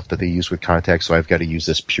normal stuff that they use with contacts. So I've got to use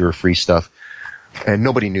this pure free stuff, and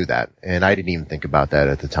nobody knew that. And I didn't even think about that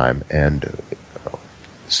at the time. And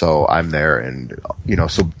so I'm there, and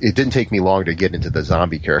so it didn't take me long to get into the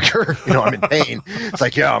zombie character. I'm in pain. It's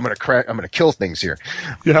like, yeah, I'm gonna kill things here.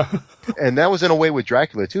 Yeah. And that was in a way with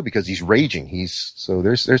Dracula too, because he's raging. So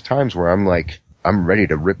there's times where I'm like, I'm ready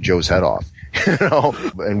to rip Joe's head off.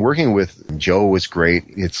 And working with Joe was great.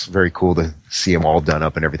 It's very cool to see him all done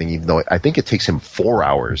up and everything, even though I think it takes him 4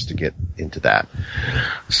 hours to get into that.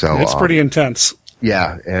 So it's pretty intense.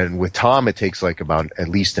 Yeah. And with Tom, it takes like about at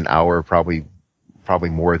least an hour, probably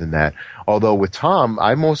more than that. Although with Tom,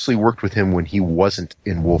 I mostly worked with him when he wasn't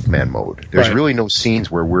in Wolfman mode. There's really no scenes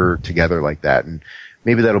where we're together like that. And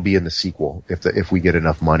maybe that'll be in the sequel if we get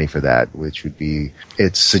enough money for that, which would be,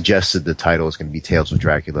 it's suggested the title is going to be Tales of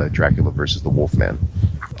Dracula, Dracula versus the Wolfman.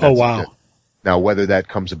 Oh, wow. Now, whether that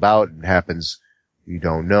comes about and happens, you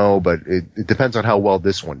don't know, but it depends on how well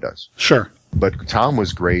this one does. Sure. But Tom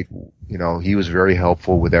was great. You know, he was very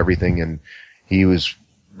helpful with everything, and he was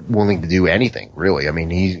willing to do anything, really. I mean,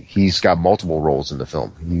 he's got multiple roles in the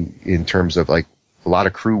film in terms of like a lot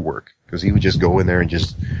of crew work, because he would just go in there and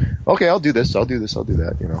just, okay, I'll do this, I'll do this, I'll do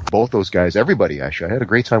that. You know, both those guys, everybody, actually, I had a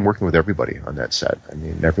great time working with everybody on that set. I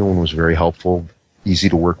mean, everyone was very helpful, easy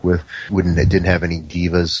to work with. Didn't have any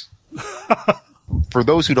divas. For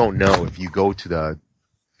those who don't know, if you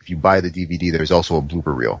buy the DVD, there's also a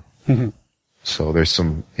blooper reel. Mm-hmm. So there's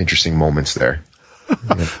some interesting moments there.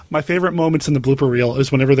 Yeah. My favorite moments in the blooper reel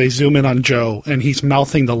is whenever they zoom in on Joe and he's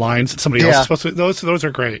mouthing the lines that somebody else is supposed to. Those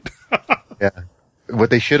are great. Yeah. What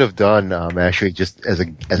they should have done, actually, just as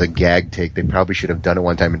a gag take, they probably should have done it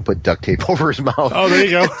one time and put duct tape over his mouth. Oh, there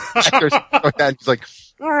you go. He's like,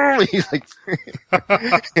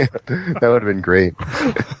 that would have been great.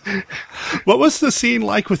 What was the scene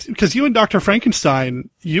like because you and Dr. Frankenstein,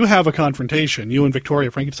 you have a confrontation, you and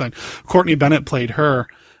Victoria Frankenstein. Courtney Bennett played her.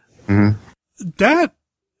 Mm-hmm. That,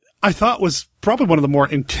 I thought, was probably one of the more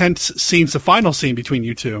intense scenes, the final scene between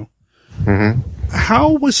you two. Mm-hmm.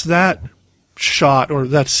 How was that shot or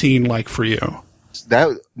that scene like for you?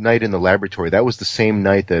 That night in the laboratory, that was the same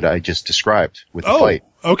night that I just described with the fight.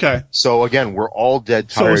 Okay. So again, we're all dead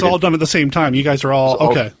tired. So it was all done at the same time. You guys are all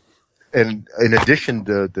okay. And in addition,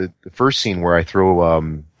 the first scene where I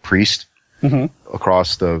throw Priest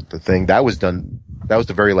across the thing, that was done. That was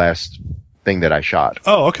the very last thing that I shot.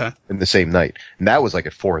 Oh, okay. In the same night, and that was like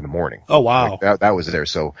at 4 a.m. Oh, wow. Like that was there.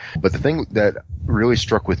 So, but the thing that really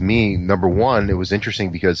struck with me, number one, it was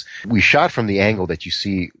interesting because we shot from the angle that you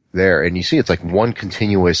see there, and you see it's like one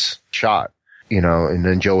continuous shot, you know. And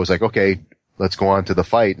then Joe was like, "Okay, let's go on to the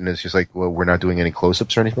fight," and it's just like, "Well, we're not doing any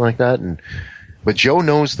close-ups or anything like that." But Joe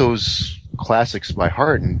knows those classics by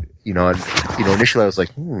heart, and initially I was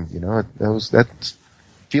like, that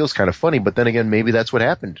feels kind of funny, but then again, maybe that's what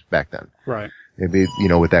happened back then. Right. Maybe,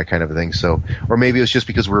 with that kind of a thing. So, or maybe it was just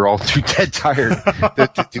because we were all too dead tired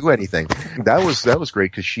to do anything. That was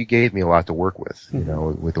great because she gave me a lot to work with,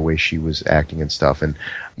 with the way she was acting and stuff. And,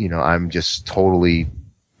 I'm just totally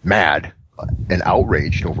mad and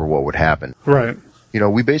outraged over what would happen. Right.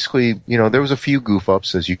 We basically, there was a few goof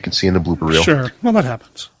ups, as you can see in the blooper reel. Sure. Well, that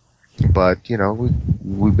happens. But,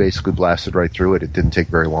 we basically blasted right through it. It didn't take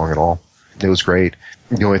very long at all. It was great.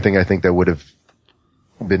 The only thing I think that would have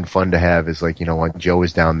been fun to have is like, when Joe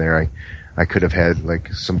is down there, I could have had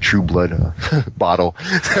like some True Blood bottle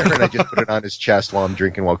and I just put it on his chest while I'm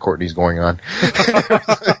drinking while Courtney's going on.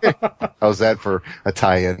 How's that for a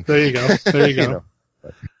tie-in? There you go.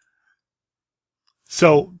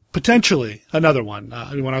 So potentially another one.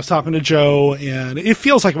 When I was talking to Joe, and it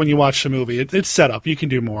feels like when you watch the movie, it's set up. You can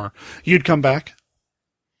do more. You'd come back?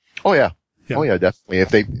 Oh yeah. Yeah. Oh yeah,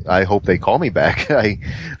 definitely. I hope they call me back.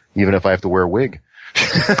 Even if I have to wear a wig. All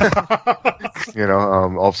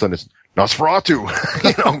of a sudden it's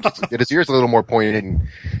Nosferatu. Get his ears a little more pointed and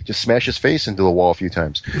just smash his face into the wall a few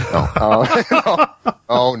times. No.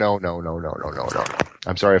 Oh no.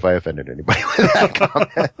 I'm sorry if I offended anybody with that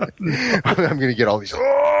comment. I'm going to get all these.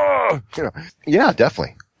 Yeah,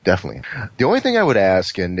 definitely. The only thing I would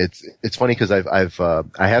ask, and it's funny because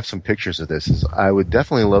I have some pictures of this, is I would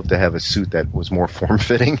definitely love to have a suit that was more form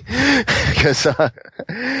fitting, because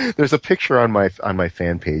there's a picture on my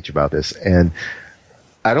fan page about this, and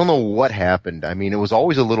I don't know what happened. I mean, it was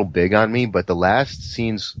always a little big on me, but the last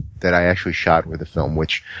scenes that I actually shot with the film,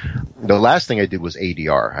 which the last thing I did was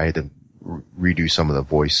ADR. I had to redo some of the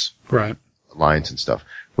voice lines and stuff,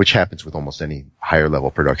 which happens with almost any higher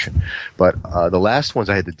level production. But the last ones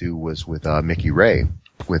I had to do was with Mickey Ray,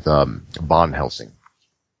 with Von Helsing.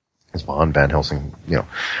 It's Von Van Helsing,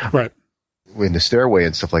 Right. In the stairway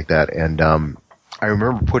and stuff like that. And I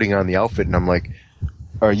remember putting on the outfit, and I'm like,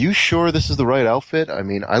 are you sure this is the right outfit? I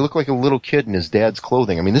mean, I look like a little kid in his dad's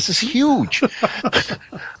clothing. I mean, this is huge.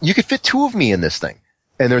 You could fit two of me in this thing.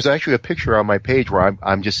 And there's actually a picture on my page where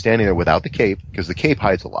I'm just standing there without the cape, because the cape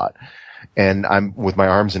hides a lot. And I'm with my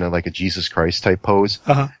arms in like a Jesus Christ type pose.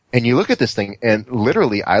 Uh-huh. And you look at this thing, and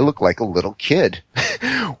literally I look like a little kid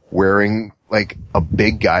wearing like a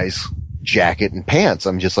big guy's jacket and pants.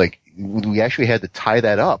 I'm just like, we actually had to tie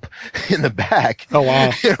that up in the back. Oh,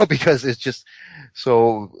 wow. Because it's just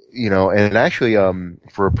so, and actually,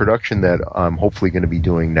 for a production that I'm hopefully going to be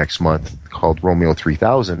doing next month called Romeo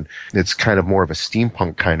 3000, it's kind of more of a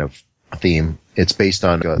steampunk kind of theme. It's based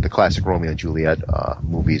on the classic Romeo and Juliet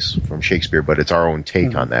movies from Shakespeare, but it's our own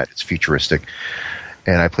take on that. It's futuristic.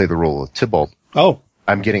 and I play the role of Tybalt. Oh.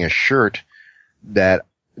 I'm getting a shirt that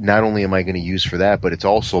not only am I going to use for that, but it's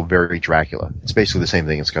also very Dracula. It's basically the same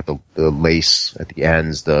thing. It's got the lace at the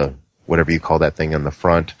ends, the whatever you call that thing on the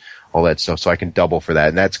front, all that stuff. So I can double for that,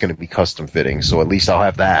 and that's going to be custom fitting. So at least I'll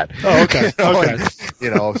have that. Oh, okay. Okay.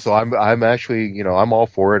 So I'm actually, I'm all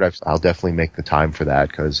for it. I'll definitely make the time for that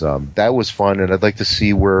because that was fun, and I'd like to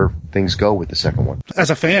see where things go with the second one. As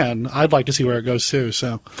a fan, I'd like to see where it goes too.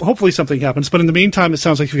 So hopefully something happens. But in the meantime, it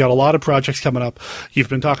sounds like you've got a lot of projects coming up. You've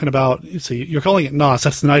been talking about, you're calling it NOS.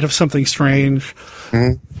 That's the Night of Something Strange.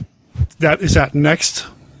 Mm-hmm. Is that next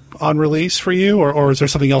on release for you, or is there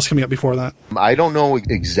something else coming up before that? I don't know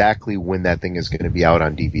exactly when that thing is going to be out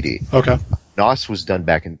on DVD. Okay. NOS was done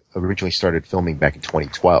originally started filming back in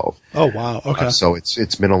 2012. Oh, wow. Okay. So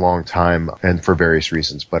it's been a long time, and for various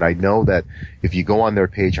reasons. But I know that if you go on their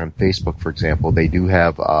page on Facebook, for example, they do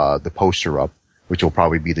have the poster up, which will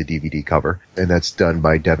probably be the DVD cover. And that's done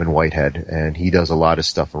by Devin Whitehead. And he does a lot of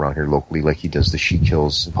stuff around here locally, like he does the She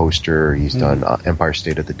Kills poster. He's done Empire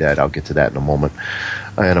State of the Dead. I'll get to that in a moment.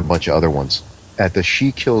 And a bunch of other ones. At the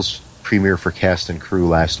She Kills premiere for cast and crew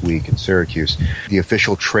last week in Syracuse, the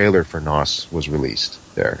official trailer for NOS was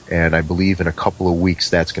released there. And I believe in a couple of weeks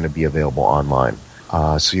that's going to be available online.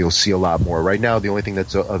 So you'll see a lot more. Right now, the only thing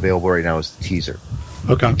that's available right now is the teaser.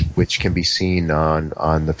 Okay. Which can be seen on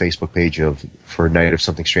the Facebook page for Night of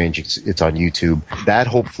Something Strange. It's on YouTube. That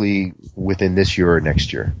hopefully within this year or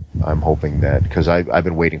next year. I'm hoping that, because I've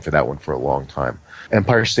been waiting for that one for a long time.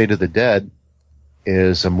 Empire State of the Dead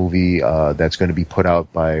is a movie that's going to be put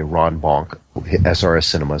out by Ron Bonk, SRS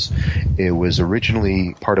Cinemas. It was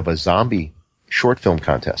originally part of a zombie short film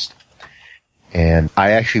contest. And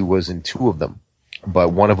I actually was in two of them. But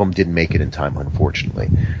one of them didn't make it in time, unfortunately.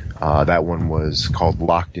 That one was called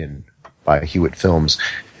Locked In by Hewitt Films.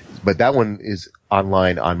 But that one is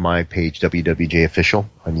online on my page, WWJ Official,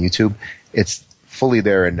 on YouTube. It's fully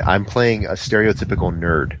there, and I'm playing a stereotypical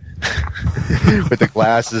nerd. With the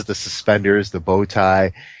glasses, the suspenders, the bow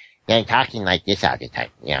tie. And talking like this all the time.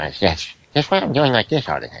 It's just what I'm doing like this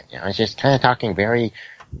all the time. It's just kind of talking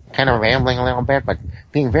kind of rambling a little bit, but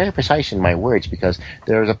being very precise in my words because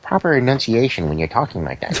there's a proper enunciation when you're talking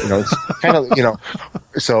like that. It's kind of,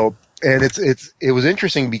 so, and it was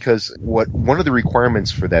interesting because one of the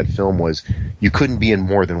requirements for that film was you couldn't be in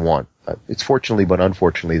more than one. It's fortunately, but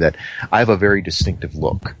unfortunately that I have a very distinctive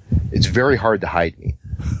look. It's very hard to hide me.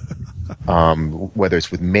 Whether it's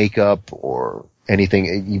with makeup or anything,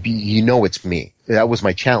 it's me. That was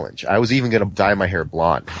my challenge. I was even going to dye my hair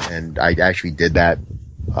blonde, and I actually did that.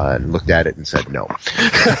 And looked at it and said no.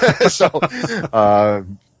 So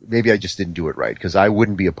maybe I just didn't do it right because I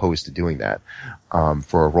wouldn't be opposed to doing that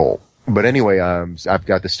for a role. But anyway, I've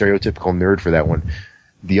got the stereotypical nerd for that one.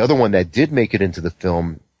 The other one that did make it into the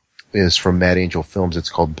film is from Mad Angel Films. It's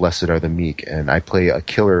called Blessed Are the Meek, and I play a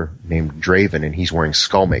killer named Draven, and he's wearing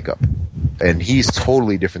skull makeup. And he's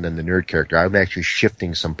totally different than the nerd character. I'm actually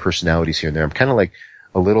shifting some personalities here and there. I'm kind of like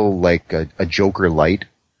a little like a Joker light.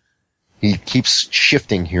 He keeps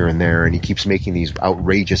shifting here and there, and he keeps making these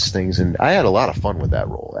outrageous things. And I had a lot of fun with that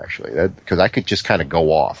role, actually, because I could just kind of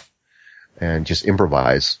go off and just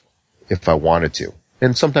improvise if I wanted to.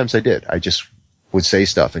 And sometimes I did. I just would say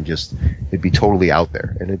stuff and it'd be totally out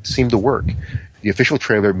there. And it seemed to work. The official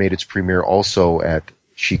trailer made its premiere also at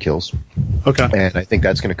She Kills. Okay. And I think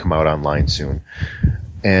that's going to come out online soon.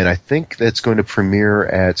 And I think that's going to premiere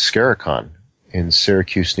at Scaricon in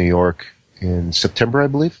Syracuse, New York in September, I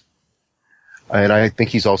believe. And I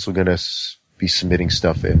think he's also going to be submitting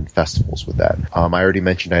stuff in festivals with that. I already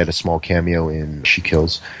mentioned I had a small cameo in She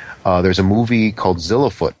Kills. There's a movie called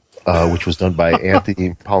Zillafoot, which was done by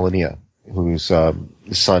Anthony Paolina, who's the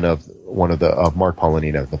son of one of Mark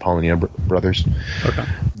Paolina, the Paolina brothers. Okay.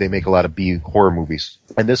 They make a lot of B horror movies.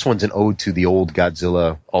 And this one's an ode to the old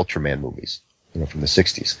Godzilla Ultraman movies, from the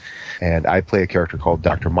 60s. And I play a character called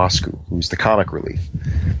Dr. Mosku, who's the comic relief.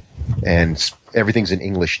 And everything's in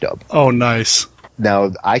English dub. Oh, nice.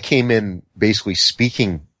 Now, I came in basically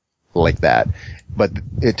speaking like that, but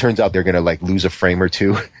it turns out they're going to lose a frame or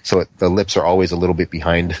two. So the lips are always a little bit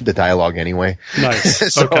behind the dialogue anyway.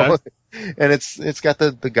 Nice. So, okay. And it's got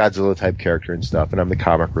the Godzilla type character and stuff, and I'm the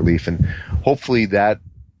comic relief, and hopefully that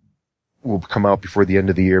will come out before the end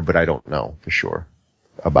of the year, but I don't know for sure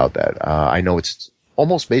about that. I know it's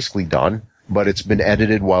almost basically done, but it's been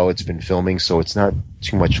edited while it's been filming, so it's not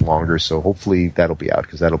too much longer, so hopefully that'll be out,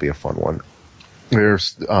 because that'll be a fun one.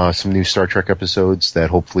 There's some new Star Trek episodes that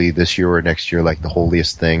hopefully this year or next year, like The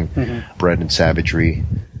Holiest Thing, Bread and Savagery.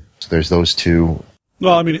 So there's those two.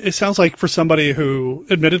 Well, I mean, it sounds like for somebody who,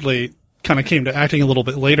 admittedly, kind of came to acting a little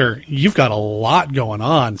bit later. You've got a lot going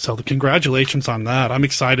on, so congratulations on that. I'm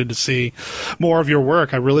excited to see more of your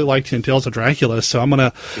work. I really liked in Tales of Dracula, so I'm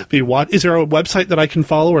going to be is there a website that I can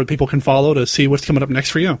follow or people can follow to see what's coming up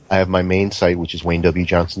next for you? I have my main site, which is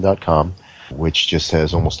WayneWJohnson.com, which just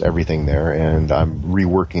has almost everything there, and I'm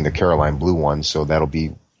reworking the Caroline Blue one, so that'll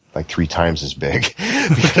be like 3 times as big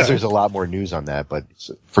because there's a lot more news on that. But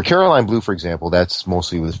for Caroline Blue, for example, that's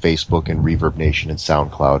mostly with Facebook and Reverb Nation and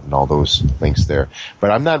SoundCloud and all those links there.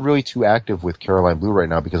 But I'm not really too active with Caroline Blue right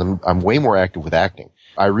now because I'm way more active with acting.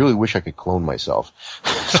 I really wish I could clone myself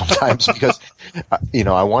sometimes because,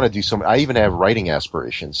 I want to do I even have writing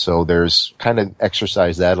aspirations. So there's kind of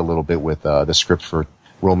exercise that a little bit with the script for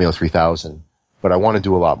Romeo 3000. But I want to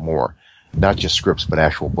do a lot more. Not just scripts, but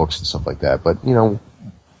actual books and stuff like that. But,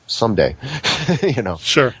 someday,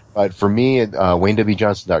 Sure. But for me,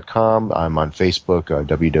 WayneWJohnson.com. I'm on Facebook,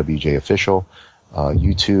 WWJ Official,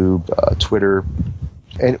 YouTube, Twitter,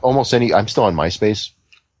 and almost I'm still on MySpace,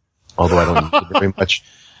 although I don't use it very much.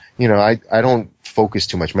 I don't focus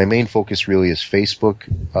too much. My main focus really is Facebook,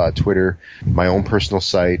 Twitter, my own personal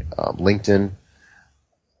site, LinkedIn,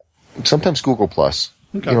 sometimes Google+.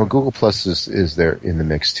 Okay. Google Plus is there in the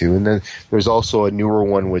mix too. And then there's also a newer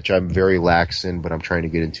one, which I'm very lax in, but I'm trying to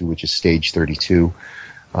get into, which is Stage 32.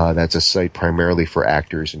 That's a site primarily for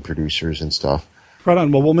actors and producers and stuff. Right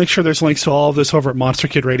on. Well, we'll make sure there's links to all of this over at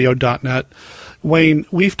monsterkidradio.net. Wayne,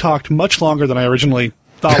 we've talked much longer than I originally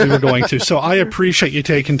thought we were going to, so I appreciate you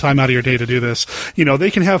taking time out of your day to do this.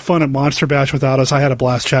 They can have fun at Monster Bash without us. I had a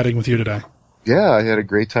blast chatting with you today. Yeah, I had a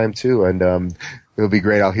great time too, and it'll be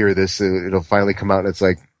great. I'll hear this. It'll finally come out, and it's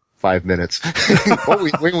like 5 minutes.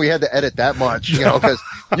 when we had to edit that much, because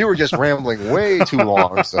you were just rambling way too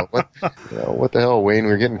long. So what the hell, Wayne?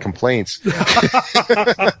 We're getting complaints.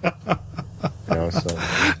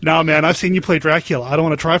 No, man, I've seen you play Dracula. I don't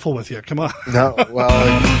want to trifle with you. Come on. No, well.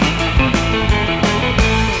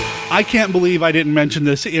 I can't believe I didn't mention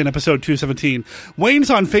this in episode 217. Wayne's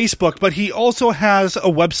on Facebook, but he also has a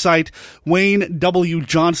website,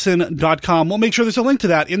 WayneWJohnson.com. We'll make sure there's a link to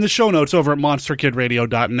that in the show notes over at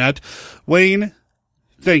monsterkidradio.net. Wayne,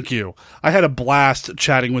 thank you. I had a blast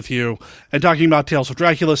chatting with you and talking about Tales of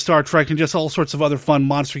Dracula, Star Trek, and just all sorts of other fun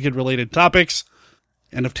Monster Kid-related topics.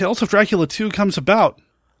 And if Tales of Dracula 2 comes about,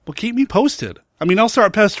 well, keep me posted. I'll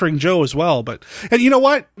start pestering Joe as well, and you know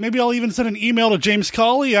what? Maybe I'll even send an email to James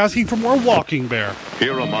Cawley asking for more Walking Bear.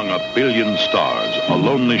 Here among a billion stars, a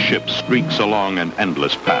lonely ship streaks along an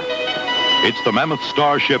endless path. It's the mammoth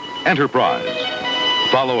starship Enterprise.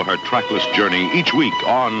 Follow her trackless journey each week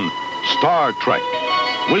on Star Trek.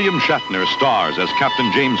 William Shatner stars as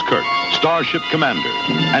Captain James Kirk, Starship Commander,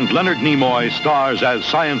 and Leonard Nimoy stars as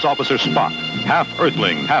Science Officer Spock, half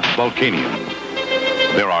Earthling, half Vulcanian.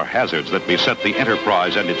 There are hazards that beset the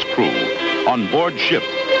Enterprise and its crew on board ship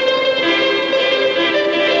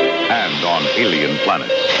and on alien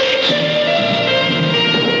planets.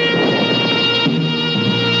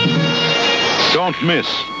 Don't miss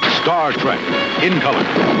Star Trek in color.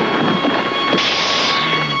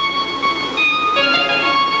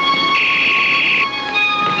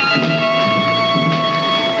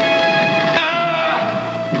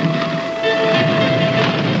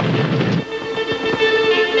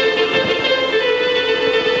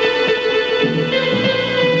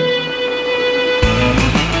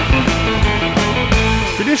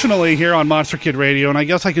 Traditionally here on Monster Kid Radio, and I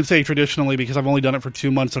guess I can say traditionally because I've only done it for 2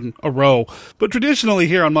 months in a row, but traditionally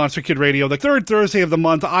here on Monster Kid Radio, the third Thursday of the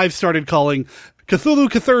month, I've started calling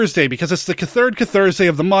Cthulhu Thursday because it's the third Thursday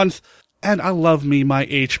of the month, and I love me my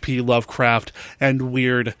H.P. Lovecraft and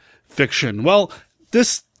weird fiction. Well,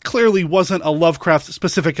 this clearly wasn't a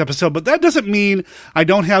Lovecraft-specific episode, but that doesn't mean I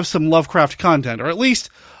don't have some Lovecraft content, or at least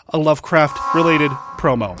a Lovecraft-related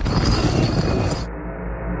promo.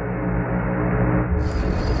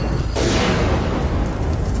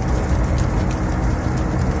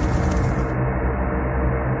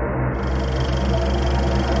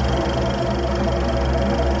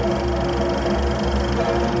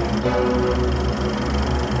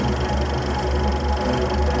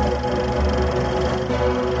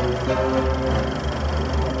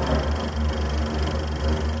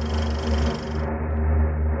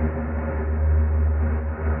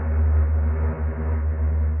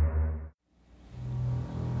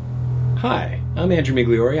 Hi, I'm Andrew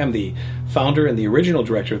Migliore. I'm the founder and the original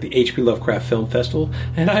director of the H.P. Lovecraft Film Festival,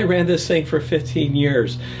 and I ran this thing for 15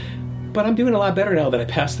 years. But I'm doing a lot better now that I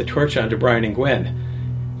passed the torch on to Brian and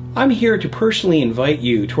Gwen. I'm here to personally invite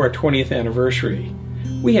you to our 20th anniversary.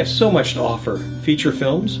 We have so much to offer: feature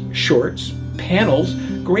films, shorts, panels,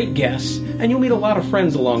 great guests, and you'll meet a lot of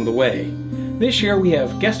friends along the way. This year we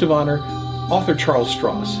have guest of honor, author Charles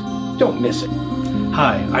Stross. Don't miss it.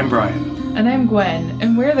 Hi, I'm Brian. And I'm Gwen,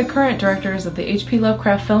 and we're the current directors of the H.P.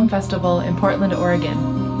 Lovecraft Film Festival in Portland, Oregon.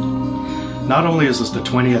 Not only is this the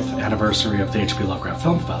 20th anniversary of the H.P. Lovecraft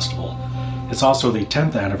Film Festival, it's also the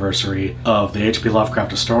 10th anniversary of the H.P.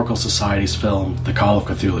 Lovecraft Historical Society's film, The Call of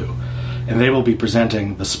Cthulhu, and they will be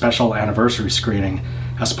presenting the special anniversary screening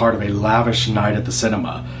as part of a lavish night at the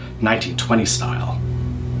cinema, 1920 style.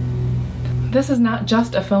 This is not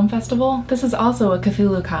just a film festival, this is also a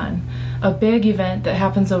CthulhuCon, a big event that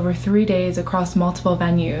happens over 3 days across multiple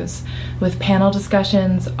venues, with panel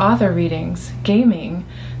discussions, author readings, gaming,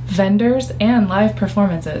 vendors, and live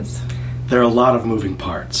performances. There are a lot of moving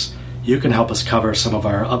parts. You can help us cover some of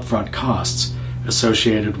our upfront costs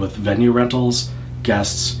associated with venue rentals,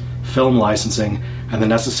 guests, film licensing, and the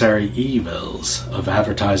necessary evils of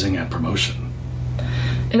advertising and promotion.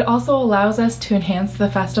 It also allows us to enhance the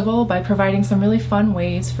festival by providing some really fun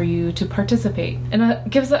ways for you to participate. And it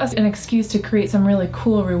gives us an excuse to create some really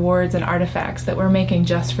cool rewards and artifacts that we're making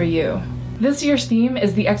just for you. This year's theme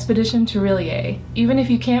is the Expedition to R'lyeh. Even if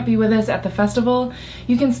you can't be with us at the festival,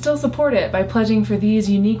 you can still support it by pledging for these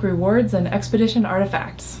unique rewards and expedition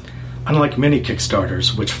artifacts. Unlike many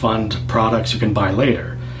Kickstarters, which fund products you can buy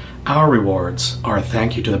later, our rewards are a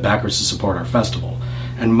thank you to the backers who support our festival,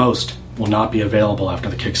 and most will not be available after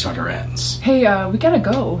the Kickstarter ends. Hey, we gotta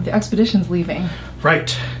go. The expedition's leaving.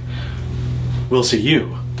 Right. We'll see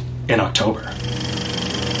you in October.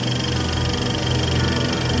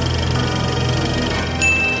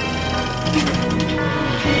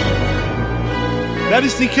 That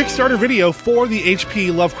is the Kickstarter video for the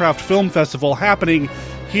H.P. Lovecraft Film Festival happening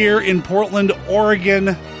here in Portland, Oregon,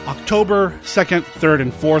 October 2nd, 3rd,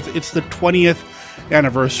 and 4th. It's the 20th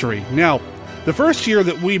anniversary. Now, the first year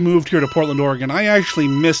that we moved here to Portland, Oregon, I actually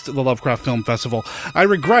missed the Lovecraft Film Festival. I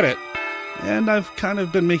regret it, and I've kind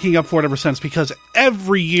of been making up for it ever since, because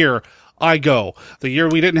every year I go. The year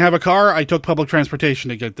we didn't have a car, I took public transportation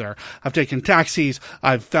to get there. I've taken taxis.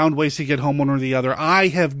 I've found ways to get home one or the other. I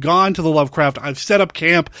have gone to the Lovecraft. I've set up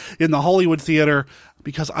camp in the Hollywood Theater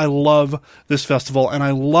because I love this festival, and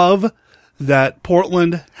I love that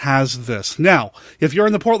Portland has this. Now, if you're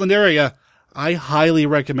in the Portland area, I highly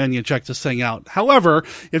recommend you check this thing out. However,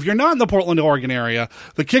 if you're not in the Portland, Oregon area,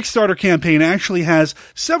 the Kickstarter campaign actually has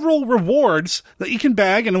several rewards that you can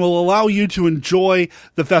bag and will allow you to enjoy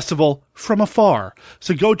the festival from afar.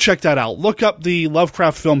 So go check that out. Look up the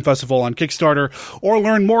Lovecraft Film Festival on Kickstarter or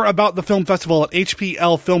learn more about the film festival at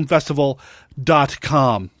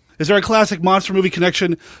hplfilmfestival.com. Is there a classic monster movie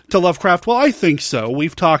connection to Lovecraft? Well, I think so.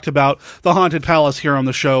 We've talked about The Haunted Palace here on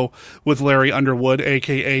the show with Larry Underwood,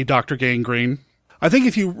 a.k.a. Dr. Gangrene. I think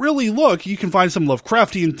if you really look, you can find some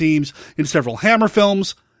Lovecraftian themes in several Hammer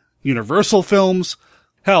films, Universal films.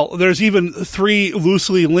 Hell, there's even 3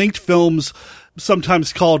 loosely linked films,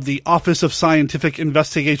 sometimes called the Office of Scientific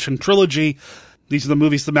Investigation Trilogy. These are the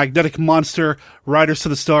movies The Magnetic Monster, Riders to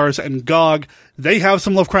the Stars, and Gog. They have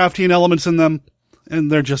some Lovecraftian elements in them,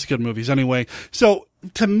 and they're just good movies anyway. So,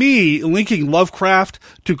 to me, linking Lovecraft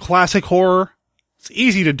to classic horror, it's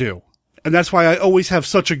easy to do. And that's why I always have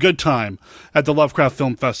such a good time at the Lovecraft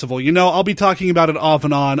Film Festival. You know, I'll be talking about it off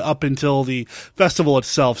and on up until the festival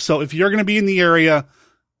itself. So if you're going to be in the area,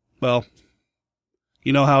 well,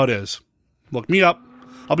 you know how it is. Look me up.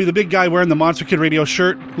 I'll be the big guy wearing the Monster Kid Radio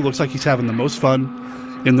shirt who looks like he's having the most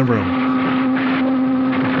fun in the room.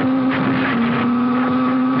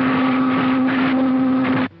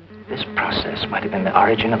 This process might have been the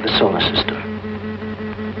origin of the solar system.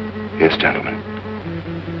 Yes, gentlemen.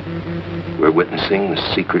 We're witnessing the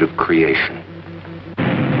secret of creation.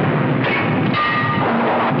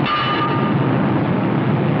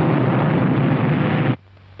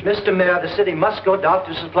 Mr. Mayor, the city must go dark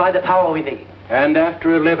to supply the power we need. And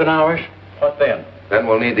after 11 hours? What then? Then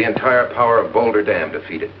we'll need the entire power of Boulder Dam to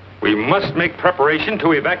feed it. We must make preparation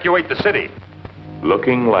to evacuate the city.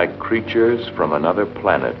 Looking like creatures from another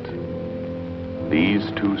planet, these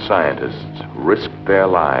 2 scientists risked their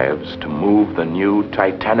lives to move the new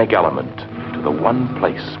titanic element to the one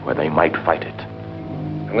place where they might fight it.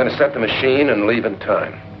 I'm going to set the machine and leave in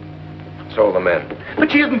time. So the men.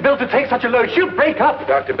 But she isn't built to take such a load. She'll break up.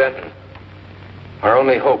 Dr. Benton, our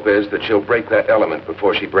only hope is that she'll break that element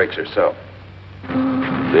before she breaks herself.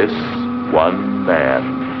 This one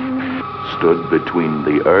man stood between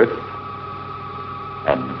the Earth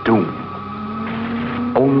and doom.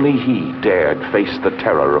 Only he dared face the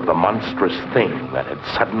terror of the monstrous thing that had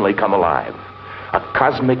suddenly come alive. A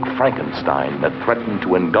cosmic Frankenstein that threatened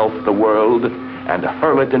to engulf the world and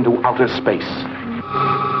hurl it into outer space.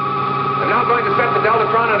 I'm now going to set the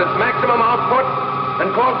Deltatron at its maximum output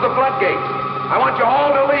and close the floodgates. I want you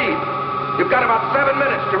all to leave. You've got about 7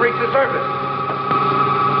 minutes to reach the surface.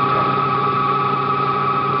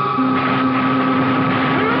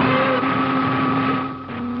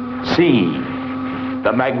 See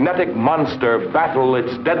the magnetic monster battle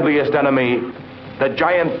its deadliest enemy, the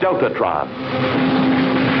giant Deltatron.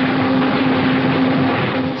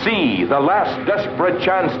 See the last desperate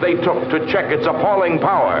chance they took to check its appalling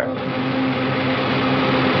power.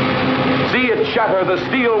 See it shatter the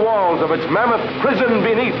steel walls of its mammoth prison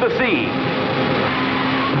beneath the sea.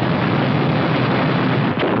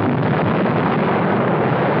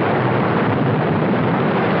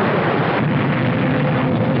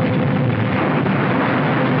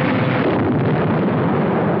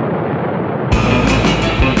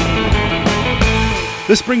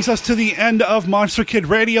 This brings us to the end of Monster Kid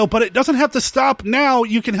Radio, but it doesn't have to stop now.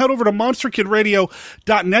 You can head over to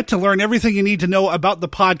monsterkidradio.net to learn everything you need to know about the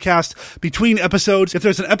podcast between episodes. If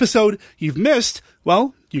there's an episode you've missed,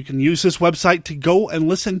 well, you can use this website to go and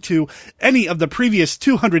listen to any of the previous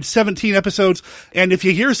 217 episodes. And if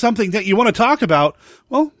you hear something that you want to talk about,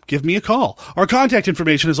 well, give me a call. Our contact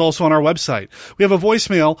information is also on our website. We have a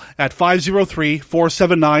voicemail at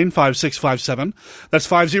 503-479-5657. That's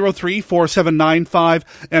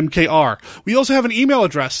 503-479-5MKR. We also have an email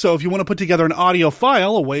address, so if you want to put together an audio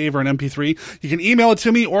file, a WAV or an MP3, you can email it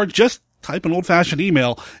to me or just type an old-fashioned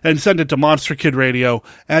email and send it to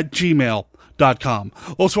monsterkidradio@gmail.com.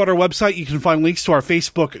 Also, at our website, you can find links to our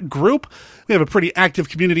Facebook group. We have a pretty active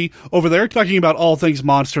community over there talking about all things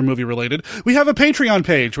monster movie related. We have a Patreon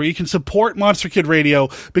page where you can support Monster Kid Radio,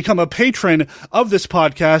 become a patron of this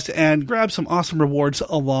podcast, and grab some awesome rewards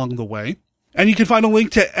along the way. And you can find a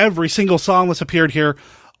link to every single song that's appeared here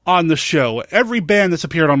on the show. Every band that's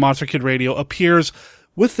appeared on Monster Kid Radio appears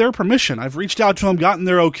with their permission. I've reached out to them, gotten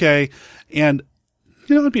their okay, and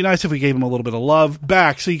it'd be nice if we gave them a little bit of love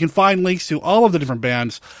back. So you can find links to all of the different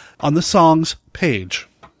bands on the songs page.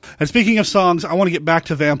 And speaking of songs, I want to get back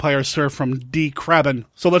to Vampire Surf from D. Crabbin.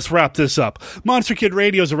 So let's wrap this up. Monster Kid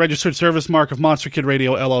Radio is a registered service mark of Monster Kid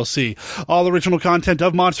Radio LLC. All original content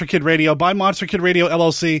of Monster Kid Radio by Monster Kid Radio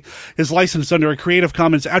LLC is licensed under a Creative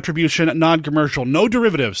Commons Attribution, Non-Commercial, No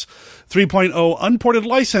Derivatives 3.0 unported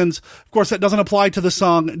license. Of course, that doesn't apply to the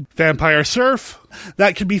song Vampire Surf.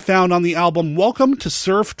 That can be found on the album Welcome to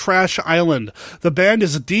Surf Trash Island. The band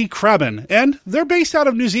is D. Crabbin, and they're based out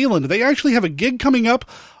of New Zealand. They actually have a gig coming up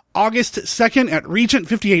August 2nd at Regent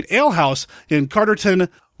 58 Ale House in Carterton,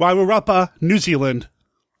 Wairarapa, New Zealand.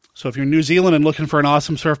 So if you're in New Zealand and looking for an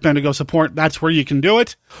awesome surf band to go support, that's where you can do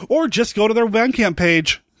it. Or just go to their Bandcamp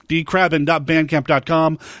page,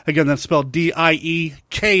 dcrabbin.bandcamp.com. Again, that's spelled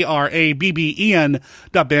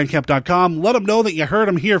DIEKRABBEN.bandcamp.com. Let them know that you heard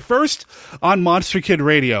them here first on Monster Kid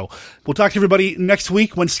Radio. We'll talk to everybody next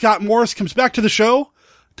week when Scott Morris comes back to the show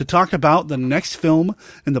to talk about the next film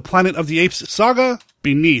in the Planet of the Apes saga,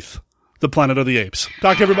 Beneath the Planet of the Apes.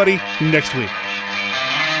 Talk to everybody next week.